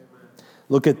things.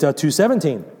 Look at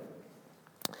 2:17.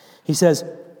 He says,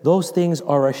 those things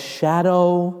are a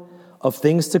shadow of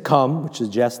things to come, which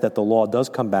suggests that the law does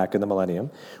come back in the millennium,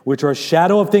 which are a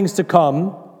shadow of things to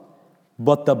come,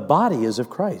 but the body is of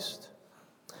Christ.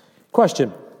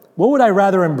 Question, what would I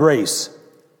rather embrace?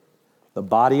 The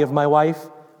body of my wife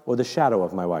or the shadow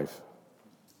of my wife?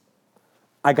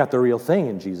 I got the real thing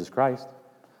in Jesus Christ.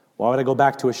 Why would I go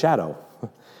back to a shadow?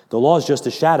 The law is just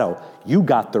a shadow. You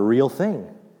got the real thing.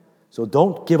 So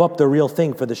don't give up the real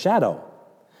thing for the shadow.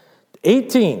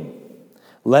 18,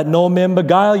 let no man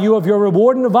beguile you of your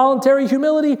reward in voluntary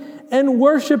humility and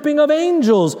worshiping of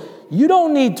angels. You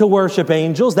don't need to worship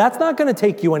angels. That's not going to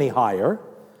take you any higher.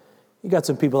 You got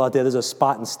some people out there. There's a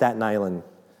spot in Staten Island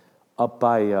up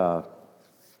by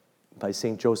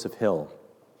St. Joseph Hill.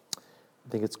 I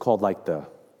think it's called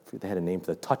they had a name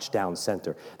for the Touchdown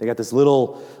Center. They got this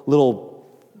little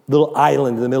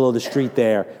island in the middle of the street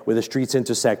there where the streets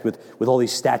intersect with all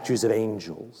these statues of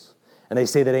angels. And they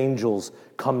say that angels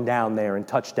come down there and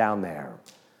touch down there.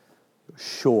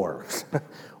 Sure.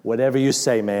 Whatever you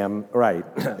say, ma'am. Right.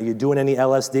 Are you doing any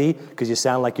LSD? Because you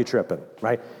sound like you're tripping,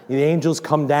 right? The angels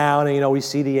come down and, we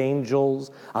see the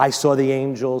angels. I saw the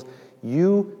angels.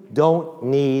 You don't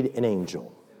need an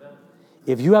angel.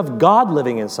 If you have God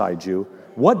living inside you,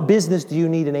 what business do you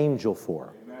need an angel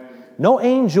for? No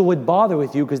angel would bother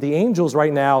with you because the angels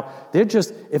right now, they're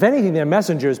just, if anything, they're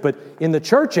messengers, but in the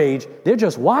church age, they're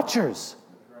just watchers.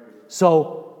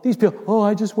 So these people,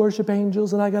 I just worship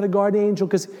angels and I got a guardian angel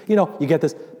because, you get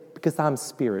this, because I'm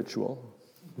spiritual.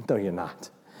 No, you're not.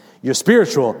 You're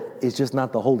spiritual. It's just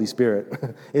not the Holy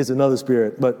Spirit. It's another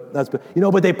spirit. But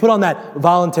but they put on that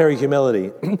voluntary humility.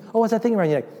 What's that thing around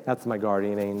your neck? That's my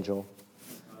guardian angel.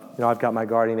 I've got my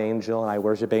guardian angel, and I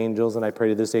worship angels, and I pray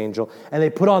to this angel. And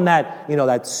they put on that,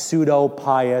 that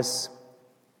pseudo-pious,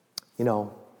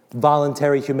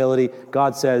 voluntary humility.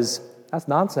 God says, that's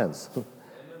nonsense.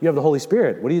 you have the Holy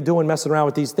Spirit. What are you doing messing around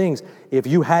with these things? If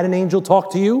you had an angel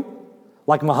talk to you,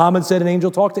 like Muhammad said an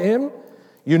angel talked to him,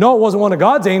 you know it wasn't one of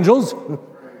God's angels,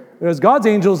 because God's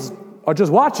angels are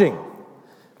just watching.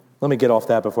 Let me get off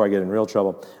that before I get in real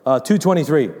trouble.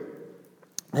 2:23.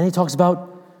 And he talks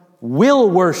about will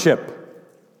worship,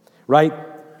 right?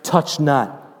 Touch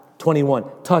not. 21,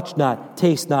 touch not,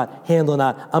 taste not, handle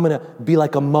not. I'm going to be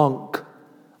like a monk.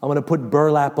 I'm going to put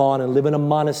burlap on and live in a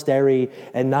monastery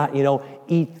and not,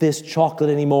 eat this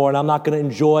chocolate anymore. And I'm not going to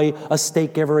enjoy a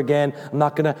steak ever again. I'm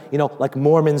not going to, like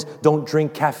Mormons, don't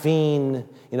drink caffeine.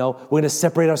 We're going to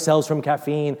separate ourselves from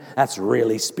caffeine. That's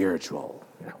really spiritual.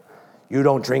 You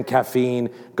don't drink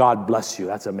caffeine. God bless you.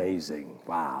 That's amazing.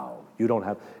 Wow. You don't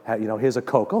have here's a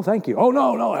Coke. Oh, thank you. Oh,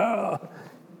 no.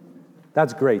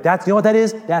 That's great. You know what that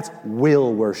is? That's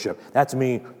will worship. That's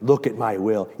me, look at my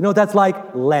will. You know what that's like?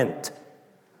 Lent.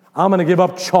 I'm going to give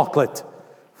up chocolate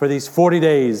for these 40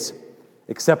 days,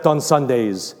 except on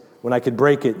Sundays when I could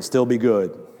break it and still be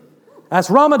good. That's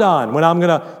Ramadan, when I'm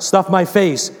going to stuff my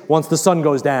face once the sun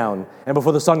goes down and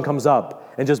before the sun comes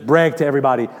up and just brag to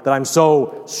everybody that I'm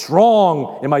so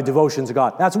strong in my devotion to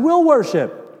God. That's will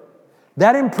worship.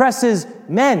 That impresses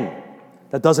men.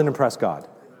 That doesn't impress God.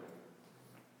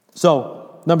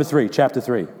 So, number 3, chapter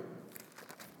 3.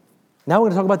 Now we're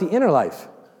going to talk about the inner life,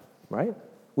 right?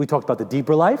 We talked about the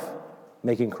deeper life,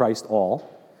 making Christ all,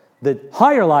 the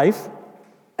higher life,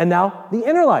 and now the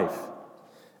inner life.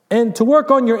 And to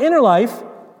work on your inner life,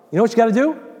 you know what you got to do?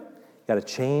 You got to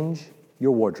change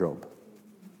your wardrobe.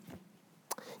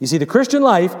 You see, the Christian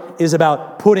life is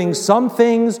about putting some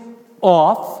things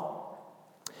off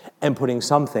and putting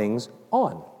some things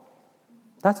on.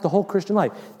 That's the whole Christian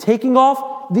life. Taking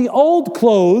off the old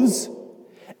clothes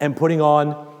and putting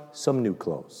on some new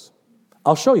clothes.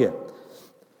 I'll show you.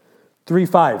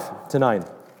 3:5-9.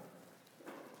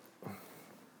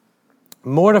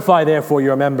 Mortify therefore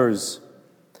your members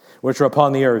which are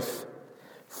upon the earth: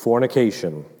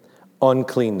 fornication,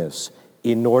 uncleanness,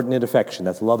 inordinate affection,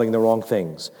 that's loving the wrong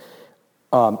things,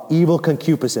 evil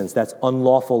concupiscence, that's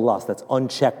unlawful lust, that's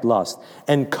unchecked lust,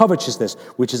 and covetousness,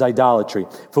 which is idolatry,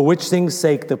 for which things'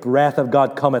 sake the wrath of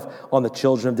God cometh on the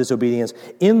children of disobedience,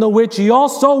 in the which ye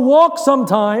also walked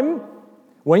sometime,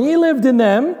 when ye lived in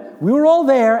them. We were all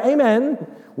there, amen.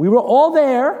 We were all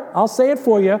there. I'll say it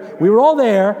for you. We were all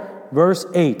there. Verse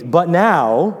 8, but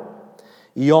now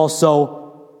ye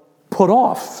also put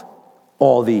off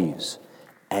all these: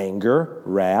 anger,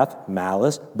 wrath,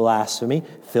 malice, blasphemy,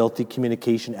 filthy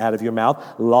communication out of your mouth.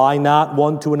 Lie not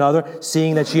one to another,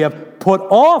 seeing that ye have put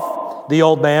off the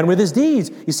old man with his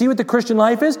deeds. You see what the Christian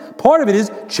life is? Part of it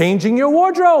is changing your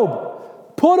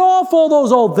wardrobe. Put off all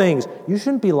those old things. You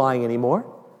shouldn't be lying anymore.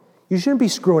 You shouldn't be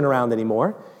screwing around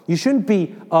anymore. You shouldn't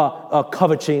be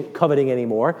coveting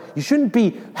anymore. You shouldn't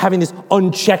be having this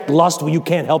unchecked lust where you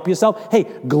can't help yourself. Hey,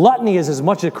 gluttony is as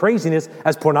much a craziness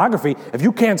as pornography. If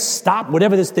you can't stop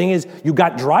whatever this thing is you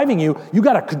got driving you, you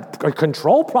got a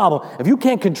control problem. If you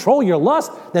can't control your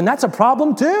lust, then that's a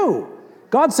problem too.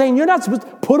 God's saying you're not supposed to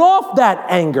put off that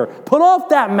anger, put off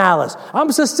that malice.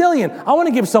 I'm Sicilian. I want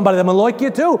to give somebody that like you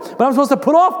too, but I'm supposed to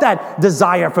put off that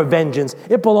desire for vengeance.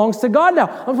 It belongs to God now.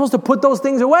 I'm supposed to put those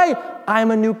things away.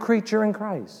 I'm a new creature in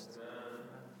Christ.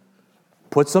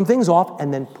 Put some things off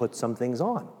and then put some things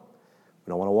on. We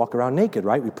don't want to walk around naked,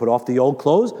 right? We put off the old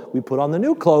clothes, we put on the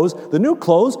new clothes. The new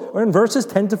clothes are in verses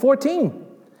 10-14.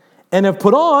 And have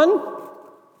put on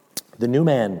the new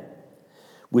man,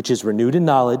 which is renewed in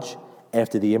knowledge,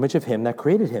 after the image of him that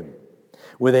created him,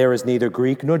 where there is neither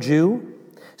Greek nor Jew,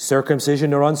 circumcision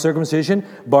nor uncircumcision,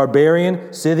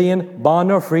 barbarian, Scythian, bond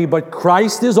nor free, but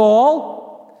Christ is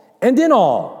all and in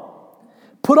all.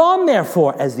 Put on,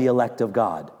 therefore, as the elect of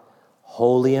God,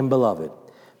 holy and beloved,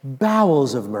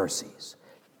 bowels of mercies,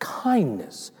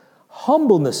 kindness,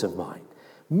 humbleness of mind,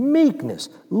 meekness,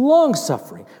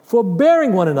 long-suffering,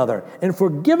 forbearing one another, and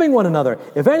forgiving one another.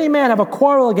 If any man have a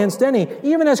quarrel against any,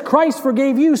 even as Christ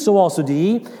forgave you, so also do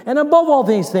ye. And above all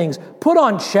these things, put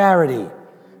on charity,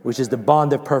 which is the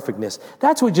bond of perfectness.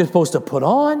 That's what you're supposed to put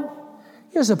on.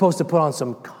 You're supposed to put on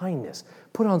some kindness,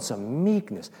 put on some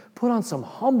meekness, put on some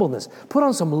humbleness, put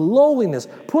on some lowliness,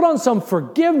 put on some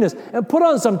forgiveness, and put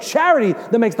on some charity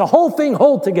that makes the whole thing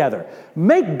hold together.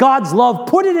 Make God's love,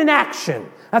 put it in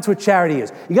action. That's what charity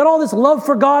is. You got all this love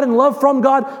for God and love from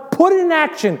God, put it in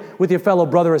action with your fellow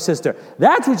brother or sister.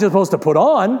 That's what you're supposed to put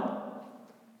on.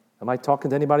 Am I talking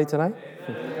to anybody tonight?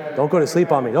 Don't go to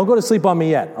sleep on me. Don't go to sleep on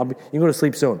me yet. You can go to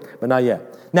sleep soon, but not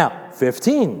yet. Now,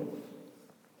 15.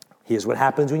 Here's what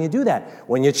happens when you do that.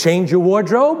 When you change your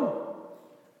wardrobe,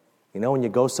 when you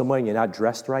go somewhere and you're not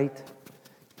dressed right,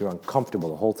 you're uncomfortable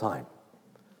the whole time.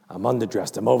 I'm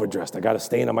underdressed, I'm overdressed, I got a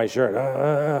stain on my shirt.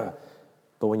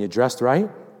 But when you're dressed right,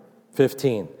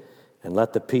 15, and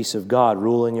let the peace of God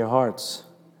rule in your hearts,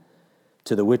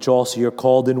 to the which also you're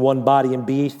called in one body, and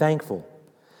be ye thankful.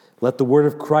 Let the word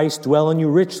of Christ dwell in you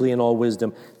richly in all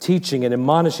wisdom, teaching and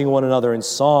admonishing one another in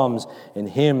psalms and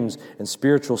hymns and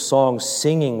spiritual songs,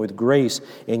 singing with grace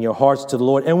in your hearts to the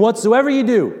Lord. And whatsoever you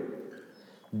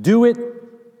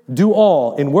do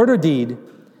all, in word or deed,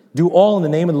 do all in the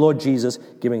name of the Lord Jesus,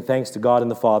 giving thanks to God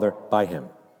and the Father by him.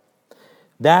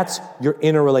 That's your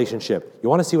inner relationship. You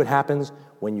want to see what happens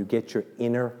when you get your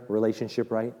inner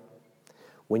relationship right?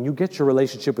 When you get your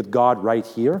relationship with God right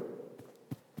here,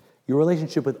 your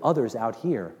relationship with others out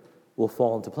here will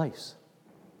fall into place.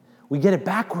 We get it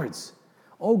backwards.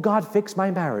 Oh, God, fix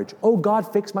my marriage. Oh,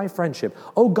 God, fix my friendship.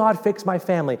 Oh, God, fix my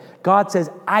family. God says,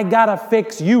 I got to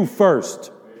fix you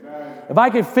first. Amen. If I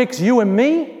can fix you and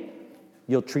me,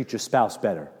 you'll treat your spouse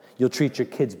better. You'll treat your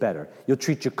kids better. You'll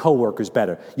treat your coworkers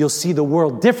better. You'll see the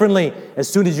world differently as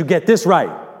soon as you get this right.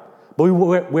 But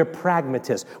we're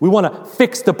pragmatists. We want to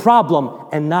fix the problem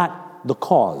and not the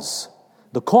cause.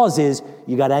 The cause is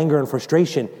you got anger and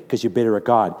frustration because you're bitter at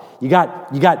God. You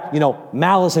got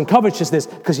malice and covetousness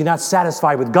because you're not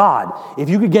satisfied with God. If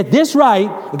you could get this right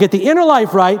and get the inner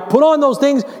life right, put on those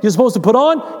things you're supposed to put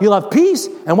on, you'll have peace,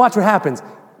 and watch what happens.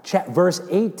 Verse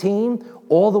 18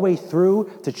 all the way through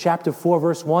to chapter 4,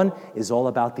 verse 1 is all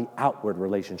about the outward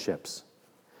relationships.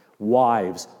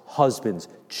 Wives, husbands,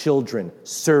 children,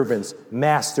 servants,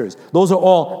 masters. Those are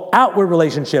all outward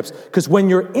relationships. Because when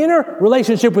your inner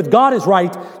relationship with God is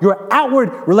right, your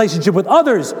outward relationship with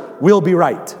others will be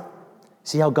right.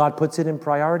 See how God puts it in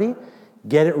priority?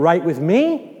 Get it right with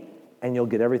me, and you'll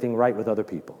get everything right with other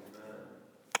people.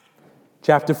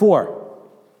 Chapter 4.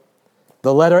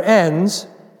 The letter ends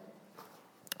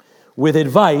with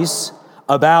advice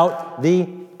about the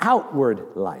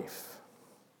outward life.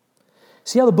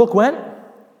 See how the book went?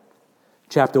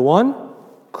 Chapter 1,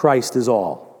 Christ is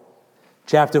all.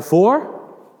 Chapter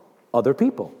 4, other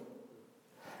people.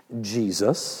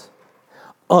 Jesus,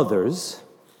 others,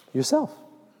 yourself.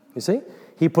 You see?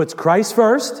 He puts Christ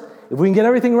first. If we can get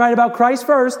everything right about Christ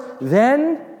first,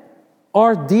 then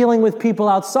our dealing with people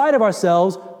outside of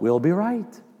ourselves will be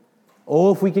right.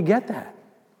 Oh, if we could get that.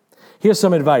 Here's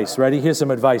some advice. Ready? Here's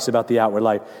some advice about the outward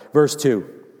life. Verse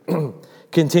 2.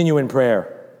 Continue in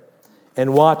prayer.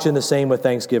 And watch in the same with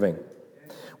thanksgiving.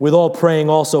 With all praying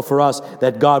also for us,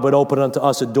 that God would open unto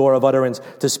us a door of utterance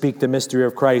to speak the mystery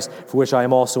of Christ, for which I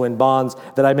am also in bonds,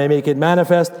 that I may make it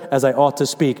manifest as I ought to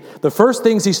speak. The first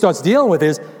things he starts dealing with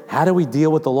is, how do we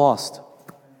deal with the lost?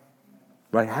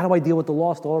 Right? How do I deal with the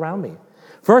lost all around me?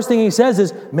 First thing he says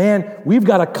is, man, we've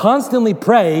got to constantly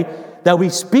pray that we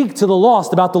speak to the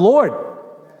lost about the Lord.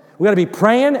 We got to be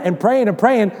praying and praying and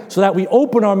praying so that we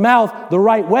open our mouth the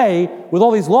right way with all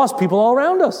these lost people all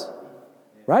around us,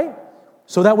 right?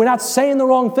 So that we're not saying the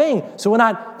wrong thing, so we're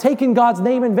not taking God's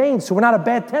name in vain, so we're not a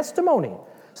bad testimony.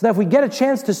 So that if we get a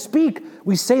chance to speak,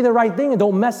 we say the right thing and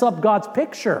don't mess up God's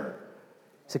picture.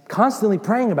 So constantly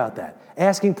praying about that,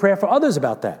 asking prayer for others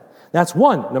about that. That's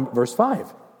one. Verse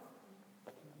 5.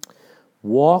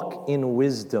 Walk in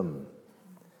wisdom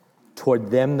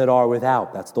toward them that are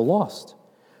without. That's the lost.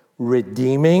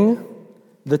 Redeeming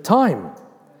the time.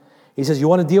 He says, you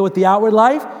want to deal with the outward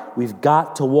life? We've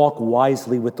got to walk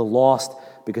wisely with the lost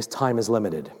because time is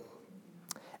limited.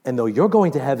 And though you're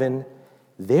going to heaven,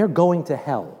 they're going to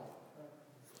hell.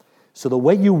 So the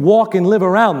way you walk and live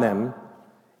around them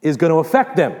is going to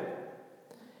affect them.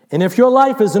 And if your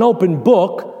life is an open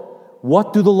book,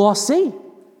 what do the lost see?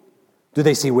 Do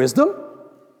they see wisdom?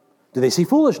 Do they see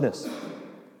foolishness?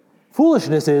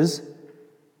 Foolishness is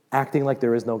acting like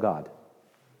there is no God.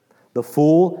 The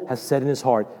fool has said in his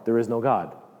heart, there is no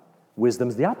God.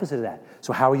 Wisdom's the opposite of that.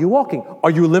 So how are you walking?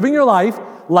 Are you living your life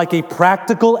like a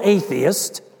practical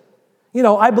atheist? You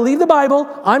know, I believe the Bible,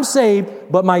 I'm saved,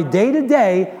 but my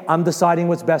day-to-day, I'm deciding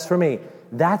what's best for me.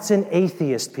 That's an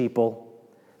atheist, people.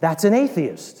 That's an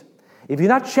atheist. If you're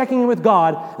not checking in with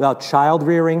God about child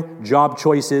rearing, job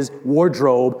choices,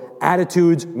 wardrobe,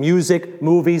 attitudes, music,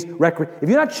 movies, if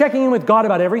you're not checking in with God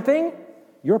about everything,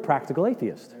 you're a practical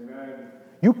atheist. Amen.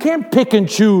 You can't pick and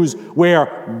choose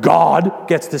where God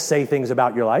gets to say things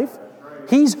about your life. Right.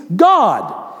 He's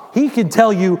God. He can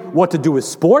tell you what to do with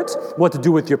sports, what to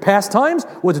do with your pastimes,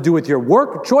 what to do with your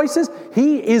work choices.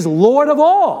 He is Lord of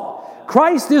all.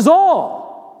 Christ is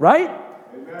all, right?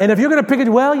 Amen. And if you're going to pick it,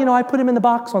 well, you know, I put him in the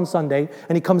box on Sunday,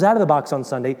 and he comes out of the box on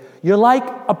Sunday, you're like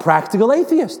a practical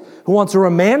atheist who wants to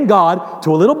remand God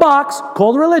to a little box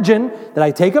called religion, that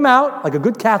I take him out, like a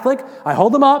good Catholic, I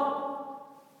hold him up,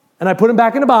 and I put him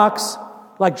back in the box,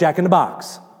 like Jack in the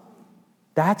Box.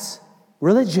 That's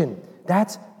religion.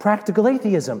 That's practical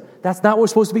atheism. That's not what we're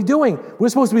supposed to be doing. We're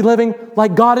supposed to be living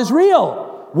like God is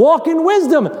real. Walk in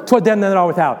wisdom toward them that are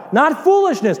without. Not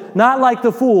foolishness. Not like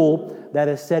the fool that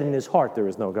has said in his heart there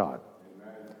is no God.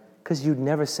 Because you'd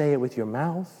never say it with your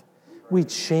mouth. We'd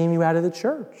shame you out of the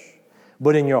church.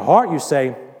 But in your heart you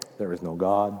say, there is no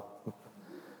God.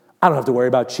 I don't have to worry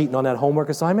about cheating on that homework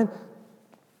assignment.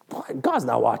 God's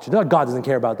not watching. God doesn't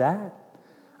care about that. I don't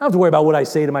have to worry about what I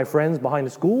say to my friends behind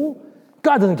the school.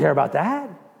 God doesn't care about that.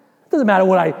 It doesn't matter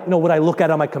what I look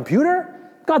at on my computer.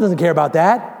 God doesn't care about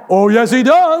that. Oh, yes, he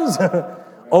does.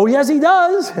 Oh, yes, he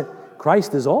does.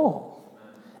 Christ is all.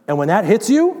 And when that hits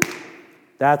you,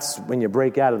 that's when you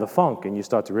break out of the funk and you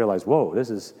start to realize, whoa,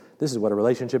 this is what a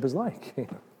relationship is like.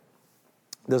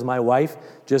 Does my wife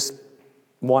just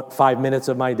want 5 minutes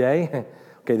of my day?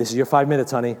 Okay, this is your 5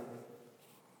 minutes, honey.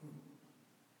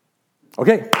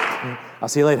 Okay, I'll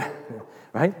see you later.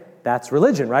 Right? That's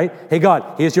religion, right? Hey,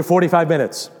 God, here's your 45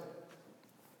 minutes.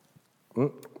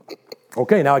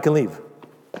 Okay, now I can leave.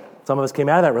 Some of us came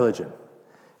out of that religion.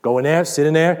 Go in there, sit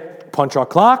in there, punch our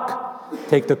clock,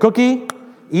 take the cookie,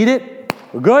 eat it.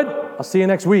 We're good. I'll see you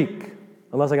next week,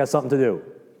 unless I got something to do.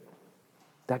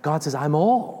 That God says, I'm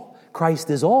all. Christ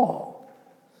is all.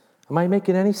 Am I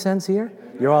making any sense here?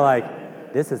 You're all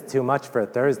like, this is too much for a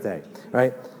Thursday,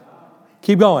 right?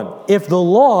 Keep going. If the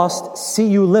lost see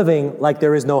you living like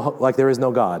there is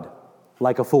no God,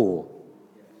 like a fool,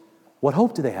 what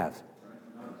hope do they have?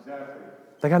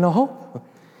 They got no hope.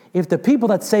 If the people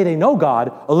that say they know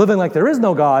God are living like there is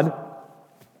no God,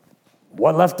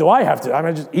 what left do I have to? I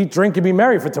mean, just eat, drink, and be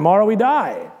merry, for tomorrow we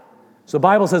die. So the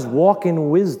Bible says, walk in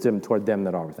wisdom toward them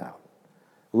that are without,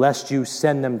 lest you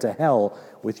send them to hell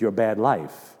with your bad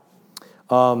life.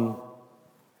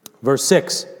 Verse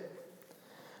 6.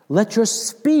 Let your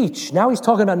speech, now he's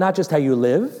talking about not just how you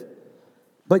live,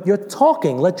 but your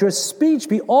talking. Let your speech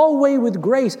be always with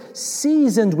grace,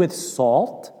 seasoned with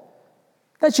salt,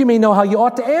 that you may know how you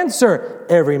ought to answer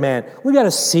every man. We got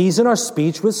to season our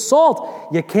speech with salt.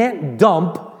 You can't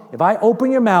dump. If I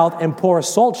open your mouth and pour a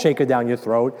salt shaker down your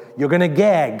throat, you're going to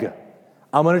gag.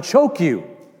 I'm going to choke you.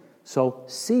 So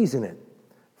season it.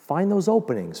 Find those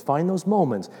openings, find those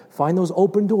moments, find those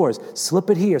open doors, slip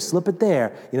it here, slip it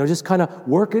there, just kind of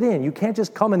work it in. You can't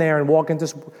just come in there and walk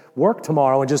into work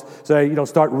tomorrow and just say,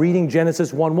 start reading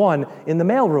Genesis 1:1 in the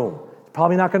mailroom. It's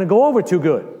probably not going to go over too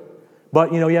good.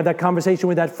 But, you have that conversation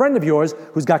with that friend of yours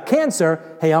who's got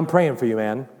cancer. Hey, I'm praying for you,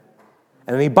 man.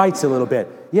 And then he bites a little bit.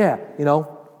 Yeah,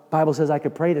 Bible says I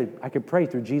could pray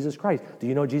through Jesus Christ. Do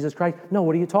you know Jesus Christ? No,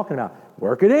 what are you talking about?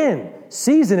 Work it in.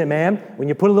 Season it, man. When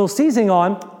you put a little seasoning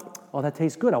on, oh, that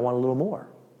tastes good. I want a little more.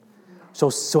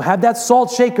 So have that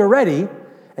salt shaker ready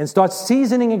and start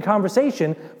seasoning in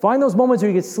conversation. Find those moments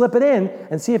where you can slip it in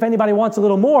and see if anybody wants a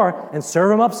little more and serve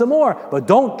them up some more. But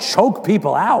don't choke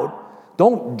people out.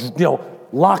 Don't,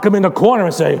 lock them in the corner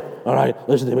and say, all right,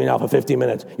 listen to me now for 15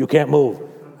 minutes. You can't move.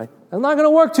 Right? That's not going to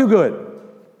work too good.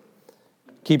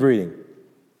 Keep reading.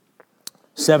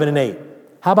 7 and 8.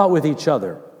 How about with each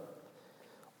other?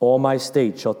 All my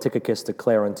state shall Tychicus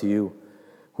declare unto you,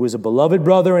 who is a beloved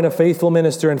brother and a faithful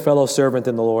minister and fellow servant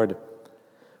in the Lord,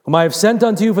 whom I have sent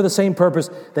unto you for the same purpose,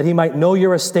 that he might know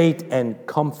your estate and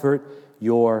comfort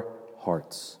your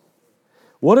hearts.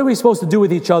 What are we supposed to do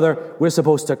with each other? We're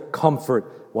supposed to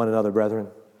comfort one another, brethren.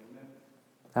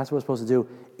 That's what we're supposed to do.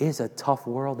 It's a tough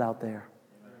world out there.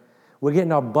 We're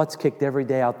getting our butts kicked every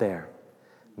day out there.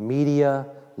 Media,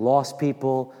 lost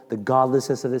people, the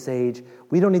godlessness of this age.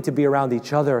 We don't need to be around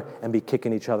each other and be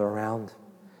kicking each other around,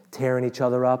 tearing each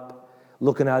other up,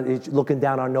 looking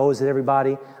down our nose at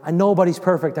everybody. Nobody's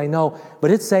perfect, I know.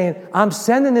 But it's saying, I'm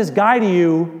sending this guy to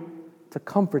you to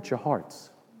comfort your hearts.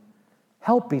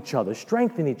 Help each other,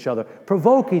 strengthen each other,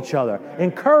 provoke each other,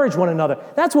 encourage one another.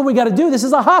 That's what we got to do. This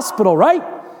is a hospital, right?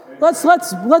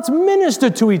 Let's minister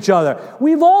to each other.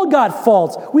 We've all got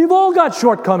faults. We've all got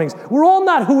shortcomings. We're all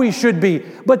not who we should be.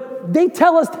 But they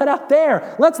tell us that out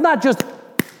there. Let's not just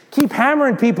keep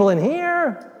hammering people in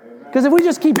here. Because if we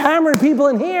just keep hammering people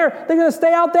in here, they're going to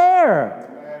stay out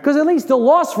there. Because at least the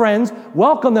lost friends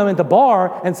welcome them at the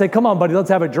bar and say, come on, buddy, let's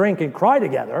have a drink and cry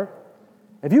together.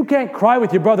 If you can't cry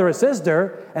with your brother or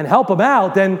sister and help them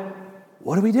out, then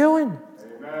what are we doing?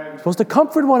 We're supposed to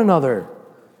comfort one another.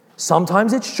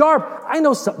 Sometimes it's sharp. I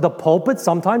know the pulpit,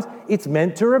 sometimes it's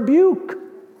meant to rebuke.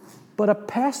 But a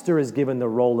pastor is given the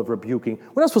role of rebuking.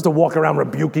 We're not supposed to walk around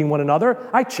rebuking one another.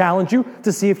 I challenge you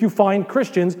to see if you find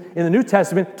Christians in the New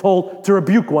Testament told to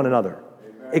rebuke one another.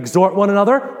 Amen. Exhort one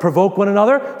another, provoke one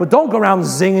another, but don't go around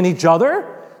zinging each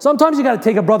other. Sometimes you got to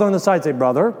take a brother on the side and say,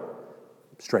 brother,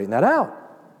 straighten that out.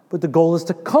 But the goal is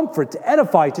to comfort, to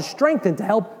edify, to strengthen, to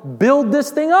help build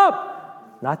this thing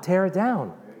up, not tear it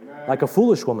down like a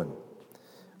foolish woman.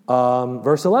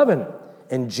 Verse 11,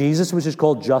 and Jesus, which is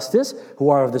called Justice, who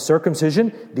are of the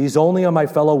circumcision, these only are my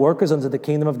fellow workers unto the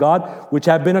kingdom of God, which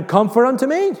have been a comfort unto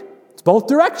me. It's both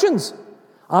directions.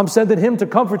 I'm sending him to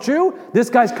comfort you. This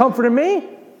guy's comforting me.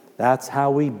 That's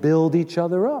how we build each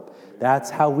other up. That's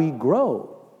how we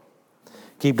grow.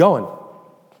 Keep going.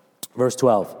 Verse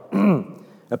 12.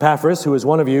 Epaphras, who is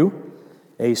one of you,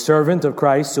 a servant of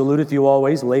Christ, saluteth you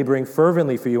always, laboring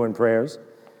fervently for you in prayers,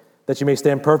 that you may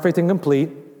stand perfect and complete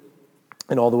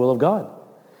in all the will of God.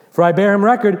 For I bear him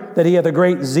record that he hath a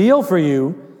great zeal for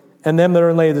you, and them that are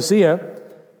in Laodicea,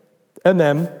 and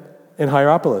them in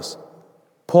Hierapolis.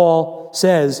 Paul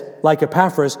says, like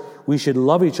Epaphras, we should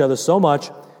love each other so much,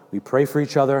 we pray for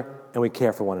each other, and we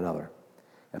care for one another.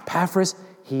 Epaphras,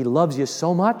 he loves you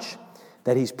so much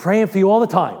that he's praying for you all the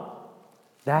time.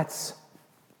 That's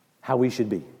how we should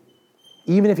be.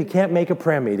 Even if you can't make a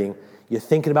prayer meeting, you're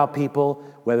thinking about people,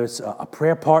 whether it's a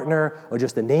prayer partner or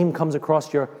just a name comes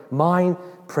across your mind,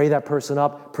 pray that person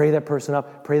up, pray that person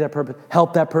up, pray that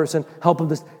person, help them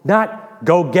this. Not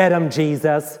go get him,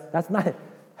 Jesus. That's not it.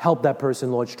 Help that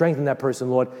person, Lord. Strengthen that person,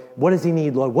 Lord. What does he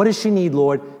need, Lord? What does she need,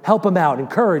 Lord? Help him out.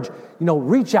 Encourage.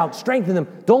 Reach out. Strengthen them.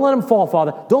 Don't let him fall,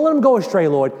 Father. Don't let him go astray,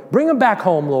 Lord. Bring him back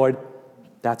home, Lord.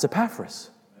 That's Epaphras.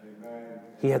 Amen.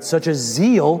 He had such a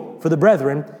zeal for the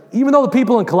brethren, even though the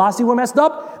people in Colossae were messed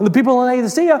up, and the people in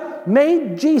Laodicea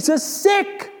made Jesus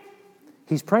sick.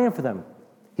 He's praying for them.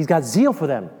 He's got zeal for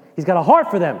them. He's got a heart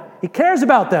for them. He cares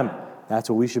about them. That's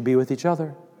what we should be with each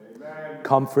other.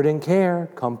 Comfort and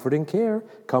care, comfort and care,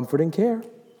 comfort and care.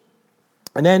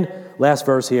 And then, last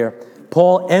verse here,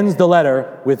 Paul ends the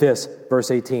letter with this, verse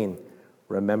 18.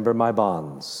 Remember my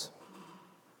bonds.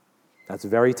 That's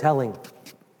very telling.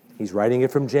 He's writing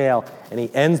it from jail, and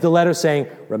he ends the letter saying,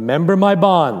 remember my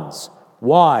bonds.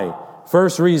 Why?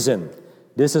 First reason,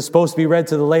 this is supposed to be read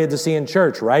to the Laodicean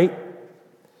church, right?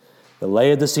 The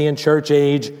Laodicean church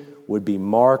age would be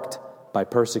marked by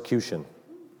persecution.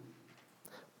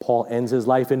 Paul ends his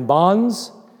life in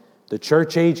bonds. The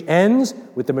church age ends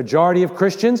with the majority of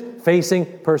Christians facing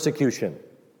persecution.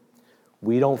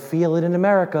 We don't feel it in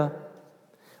America,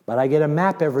 but I get a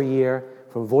map every year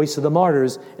from Voice of the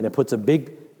Martyrs, and it puts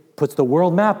the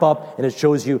world map up, and it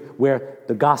shows you where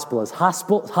the gospel is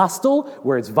hostile,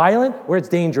 where it's violent, where it's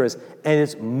dangerous, and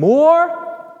it's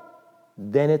more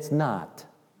than it's not.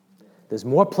 There's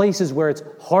more places where it's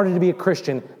harder to be a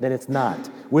Christian than it's not.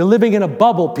 We're living in a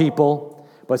bubble, people.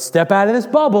 But step out of this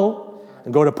bubble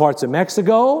and go to parts of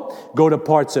Mexico, go to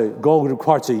parts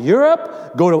of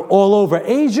Europe, go to all over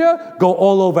Asia, go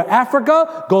all over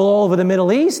Africa, go all over the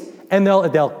Middle East, and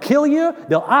they'll kill you,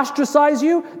 they'll ostracize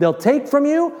you, they'll take from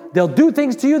you, they'll do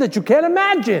things to you that you can't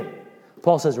imagine.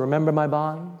 Paul says, remember my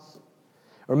bonds.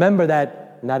 Remember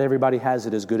that not everybody has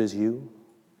it as good as you.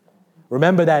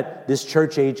 Remember that this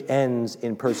church age ends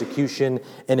in persecution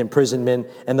and imprisonment,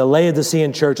 and the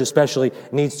Laodicean church especially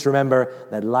needs to remember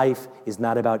that life is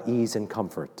not about ease and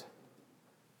comfort.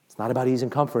 It's not about ease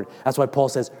and comfort. That's why Paul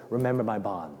says, remember my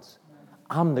bonds.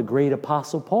 I'm the great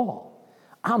apostle Paul.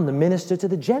 I'm the minister to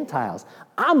the Gentiles.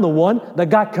 I'm the one that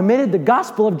got committed the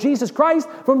gospel of Jesus Christ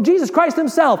from Jesus Christ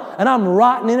himself, and I'm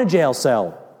rotting in a jail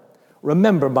cell.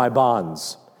 Remember my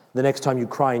bonds the next time you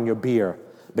cry in your beer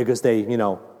because they,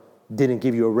 didn't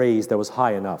give you a raise that was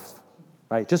high enough,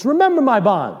 right? Just remember my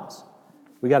bonds.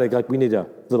 We need a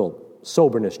little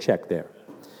soberness check there.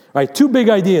 All right, two big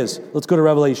ideas. Let's go to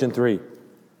Revelation 3.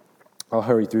 I'll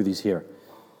hurry through these here.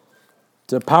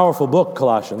 It's a powerful book,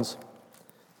 Colossians.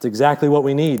 It's exactly what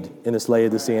we need in this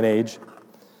Laodicean age.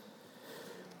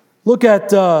 Look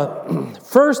at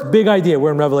first big idea.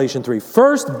 We're in Revelation 3.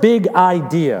 First big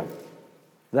idea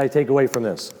that I take away from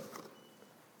this.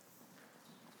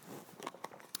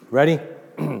 Ready?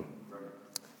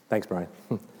 Thanks, Brian.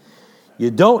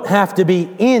 You don't have to be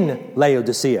in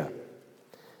Laodicea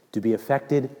to be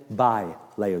affected by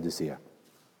Laodicea.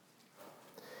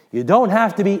 You don't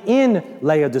have to be in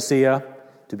Laodicea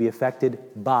to be affected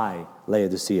by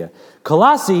Laodicea.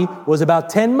 Colossae was about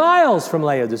 10 miles from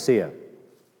Laodicea.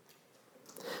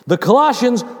 The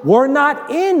Colossians were not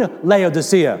in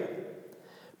Laodicea,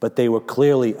 but they were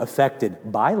clearly affected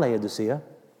by Laodicea.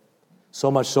 So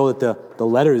much so that the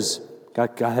letters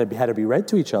had to be read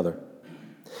to each other.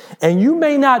 And you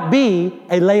may not be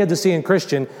a Laodicean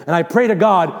Christian, and I pray to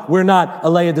God we're not a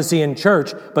Laodicean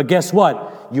church, but guess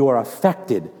what? You are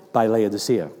affected by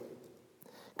Laodicea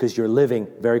because you're living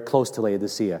very close to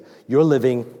Laodicea. You're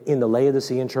living in the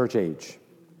Laodicean church age,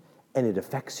 and it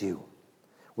affects you.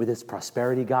 with its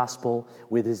prosperity gospel,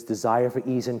 with its desire for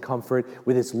ease and comfort,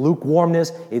 with its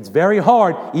lukewarmness. It's very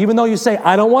hard, even though you say,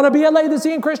 I don't want to be a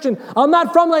Laodicean Christian. I'm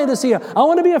not from Laodicea. I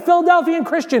want to be a Philadelphian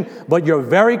Christian. But you're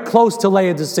very close to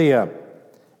Laodicea,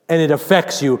 and it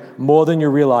affects you more than you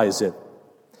realize it.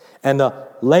 And the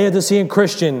Laodicean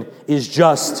Christian is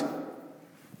just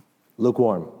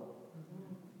lukewarm,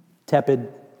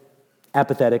 tepid,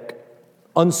 apathetic,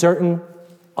 uncertain,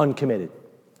 uncommitted.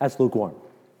 That's lukewarm.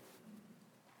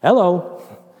 Hello.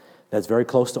 That's very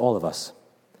close to all of us.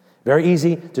 Very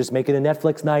easy to just make it a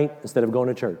Netflix night instead of going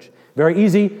to church. Very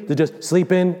easy to just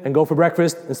sleep in and go for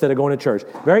breakfast instead of going to church.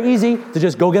 Very easy to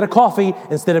just go get a coffee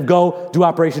instead of go do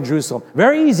Operation Jerusalem.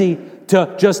 Very easy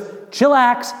to just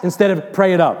chillax instead of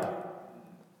pray it up.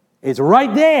 It's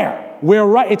right there.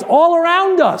 It's all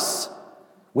around us.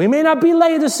 We may not be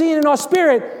Laodicean in our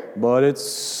spirit, but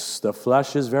the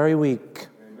flesh is very weak.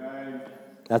 Amen.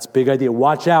 That's a big idea.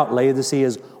 Watch out. Laodicea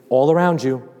is all around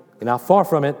you. You're not far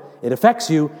from it. It affects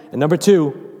you. And number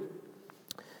two,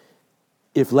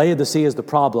 if Laodicea is the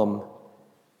problem,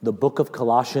 the book of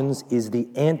Colossians is the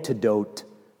antidote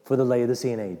for the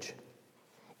Laodicean age.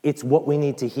 It's what we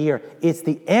need to hear. It's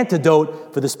the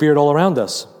antidote for the spirit all around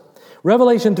us.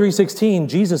 Revelation 3:16,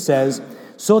 Jesus says,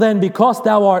 so then, because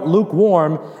thou art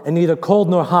lukewarm and neither cold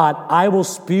nor hot, I will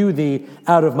spew thee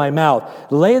out of my mouth.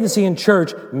 The Laodicean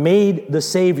church made the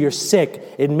Savior sick.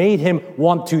 It made him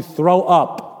want to throw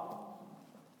up.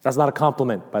 That's not a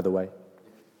compliment, by the way.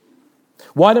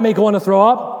 Why did it make him want to throw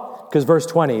up? Because verse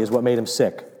 20 is what made him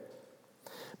sick.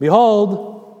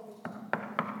 Behold,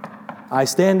 I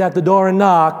stand at the door and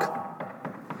knock.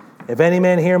 If any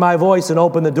man hear my voice and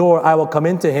open the door, I will come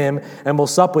into him and will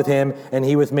sup with him and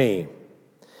he with me.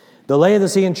 The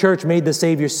Laodicean church made the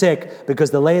Savior sick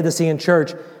because the Laodicean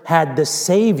church had the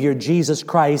Savior, Jesus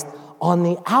Christ, on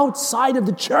the outside of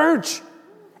the church,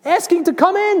 asking to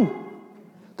come in.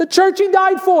 The church he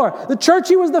died for, the church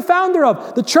he was the founder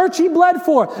of, the church he bled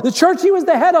for, the church he was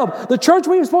the head of, the church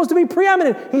where he was supposed to be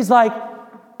preeminent. He's like,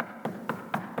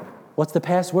 what's the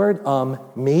password?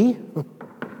 Me?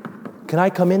 Can I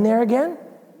come in there again?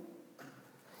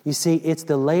 You see, it's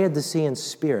the Laodicean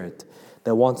spirit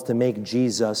that wants to make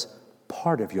Jesus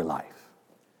part of your life.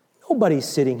 Nobody's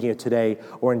sitting here today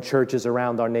or in churches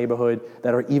around our neighborhood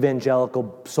that are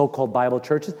evangelical, so-called Bible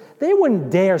churches. They wouldn't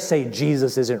dare say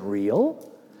Jesus isn't real.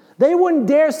 They wouldn't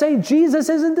dare say Jesus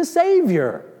isn't the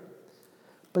Savior.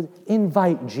 But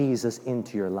invite Jesus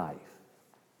into your life.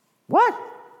 What?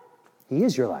 He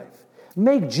is your life.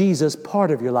 Make Jesus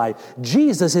part of your life.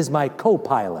 Jesus is my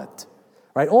co-pilot.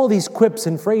 Right? All these quips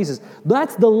and phrases.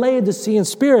 That's the Laodicean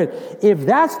spirit. If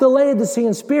that's the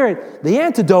Laodicean spirit, the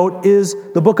antidote is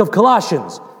the book of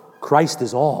Colossians. Christ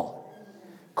is all.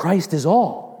 Christ is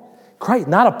all. Christ,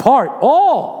 not a part,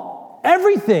 all.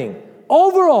 Everything.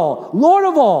 Overall. Lord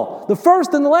of all. The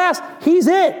first and the last. He's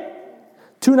it.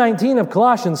 2:19 of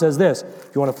Colossians says this.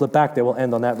 If you want to flip back there, we'll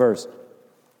end on that verse.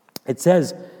 It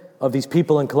says of these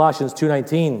people in Colossians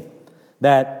 2:19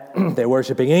 that they're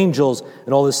worshiping angels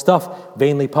and all this stuff,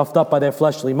 vainly puffed up by their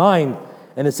fleshly mind.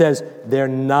 And it says, they're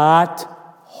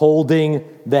not holding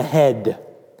the head,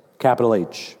 capital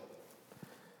H,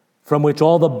 from which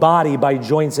all the body by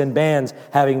joints and bands,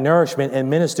 having nourishment and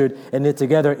ministered and knit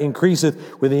together,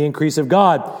 increaseth with the increase of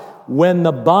God. When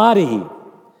the body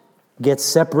gets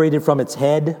separated from its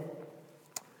head,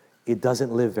 it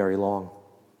doesn't live very long.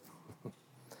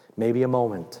 Maybe a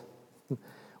moment.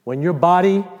 When your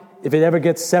body, if it ever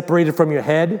gets separated from your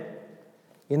head,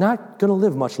 you're not going to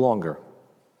live much longer.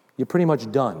 You're pretty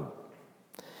much done.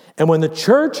 And when the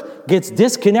church gets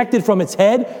disconnected from its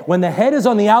head, when the head is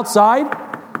on the outside,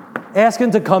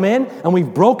 asking to come in, and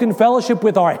we've broken fellowship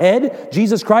with our head,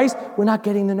 Jesus Christ, we're not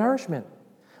getting the nourishment.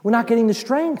 We're not getting the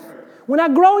strength. We're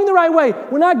not growing the right way.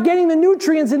 We're not getting the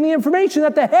nutrients and the information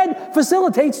that the head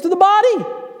facilitates to the body.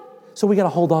 So we got to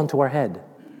hold on to our head.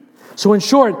 So in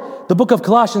short, the book of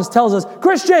Colossians tells us,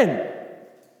 Christian,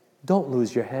 don't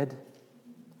lose your head.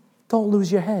 Don't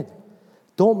lose your head.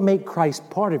 Don't make Christ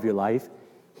part of your life.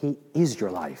 He is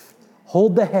your life.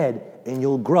 Hold the head and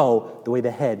you'll grow the way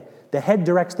the head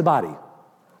directs the body.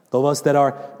 Those of us that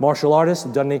are martial artists,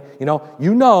 you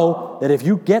know that if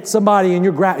you get somebody in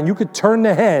your grasp and you could turn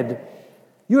the head,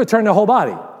 you would turn the whole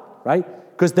body, right?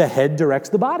 Because the head directs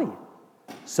the body.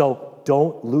 So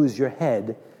don't lose your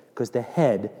head, because the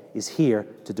head is here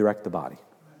to direct the body.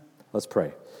 Let's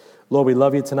pray. Lord, we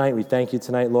love you tonight. We thank you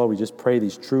tonight, Lord. We just pray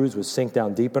these truths would sink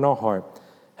down deep in our heart.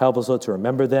 Help us, Lord, to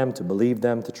remember them, to believe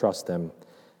them, to trust them,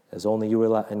 as only you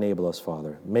will enable us,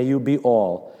 Father. May you be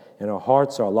all in our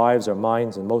hearts, our lives, our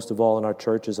minds, and most of all in our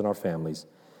churches and our families.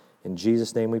 In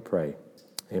Jesus' name we pray.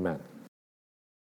 Amen.